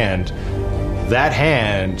his hand, that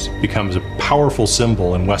hand becomes a powerful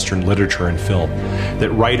symbol in Western literature and film that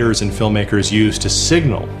writers and filmmakers use to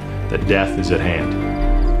signal that death is at hand.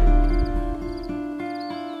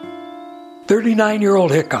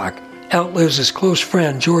 39-year-old Hickok outlives his close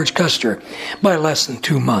friend George Custer by less than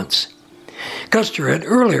 2 months. Custer had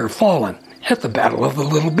earlier fallen at the Battle of the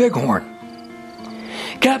Little Bighorn.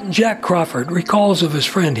 Captain Jack Crawford recalls of his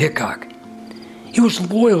friend Hickok. He was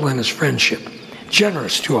loyal in his friendship,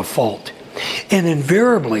 generous to a fault, and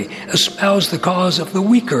invariably espoused the cause of the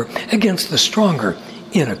weaker against the stronger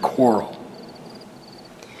in a quarrel.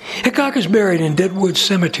 Hickok is buried in Deadwood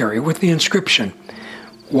Cemetery with the inscription,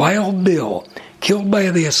 "Wild Bill, killed by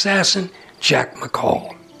the assassin Jack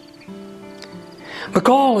McCall."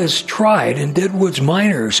 McCall is tried in Deadwood's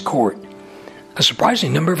miners' court. A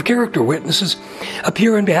surprising number of character witnesses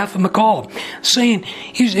appear in behalf of McCall, saying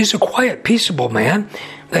he's a quiet, peaceable man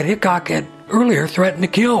that Hickok had earlier threatened to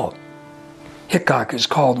kill. Hickok is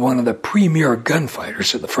called one of the premier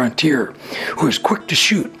gunfighters of the frontier, who is quick to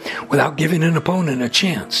shoot without giving an opponent a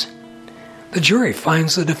chance. The jury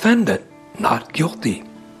finds the defendant not guilty.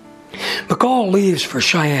 McCall leaves for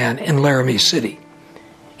Cheyenne and Laramie City.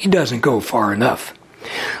 He doesn't go far enough.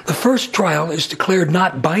 The first trial is declared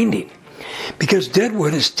not binding because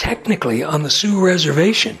Deadwood is technically on the Sioux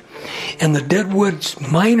Reservation, and the Deadwood's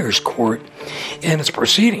Miners Court and its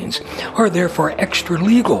proceedings are therefore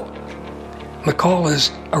extra-legal. McCall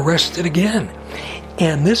is arrested again,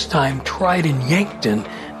 and this time tried in Yankton,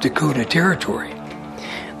 Dakota Territory.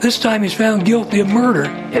 This time he's found guilty of murder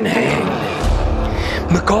and hanged.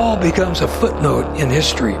 McCall becomes a footnote in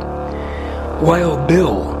history, while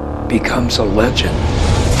Bill becomes a legend.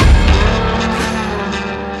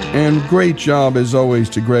 And great job, as always,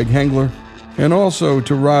 to Greg Hengler, and also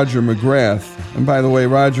to Roger McGrath. And by the way,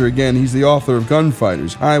 Roger, again, he's the author of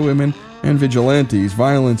Gunfighters, Highwaymen, and Vigilantes,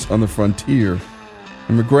 Violence on the Frontier.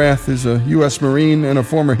 And McGrath is a U.S. Marine and a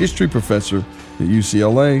former history professor at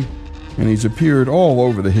UCLA, and he's appeared all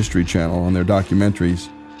over the History Channel on their documentaries,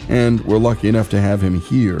 and we're lucky enough to have him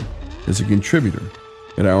here as a contributor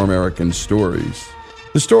at Our American Stories.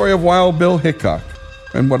 The story of Wild Bill Hickok,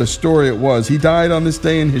 and what a story it was. He died on this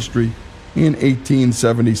day in history in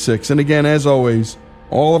 1876. And again, as always,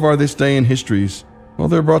 all of our This Day in Histories, well,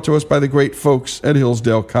 they're brought to us by the great folks at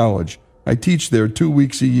Hillsdale College. I teach there 2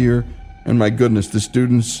 weeks a year, and my goodness, the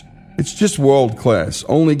students, it's just world class.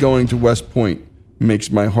 Only going to West Point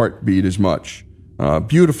makes my heart beat as much.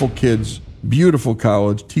 Beautiful kids, beautiful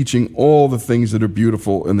college, teaching all the things that are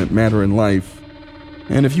beautiful and that matter in life.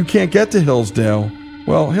 And if you can't get to Hillsdale,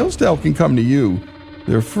 well, Hillsdale can come to you.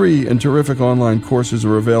 Their free and terrific online courses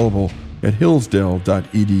are available at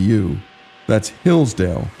hillsdale.edu. That's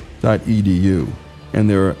hillsdale.edu. And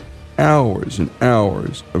there are hours and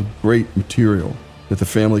hours of great material that the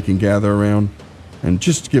family can gather around, and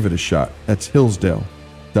just give it a shot. That's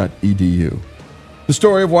hillsdale.edu. The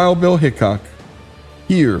story of Wild Bill Hickok,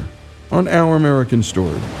 here on Our American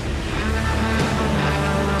Story.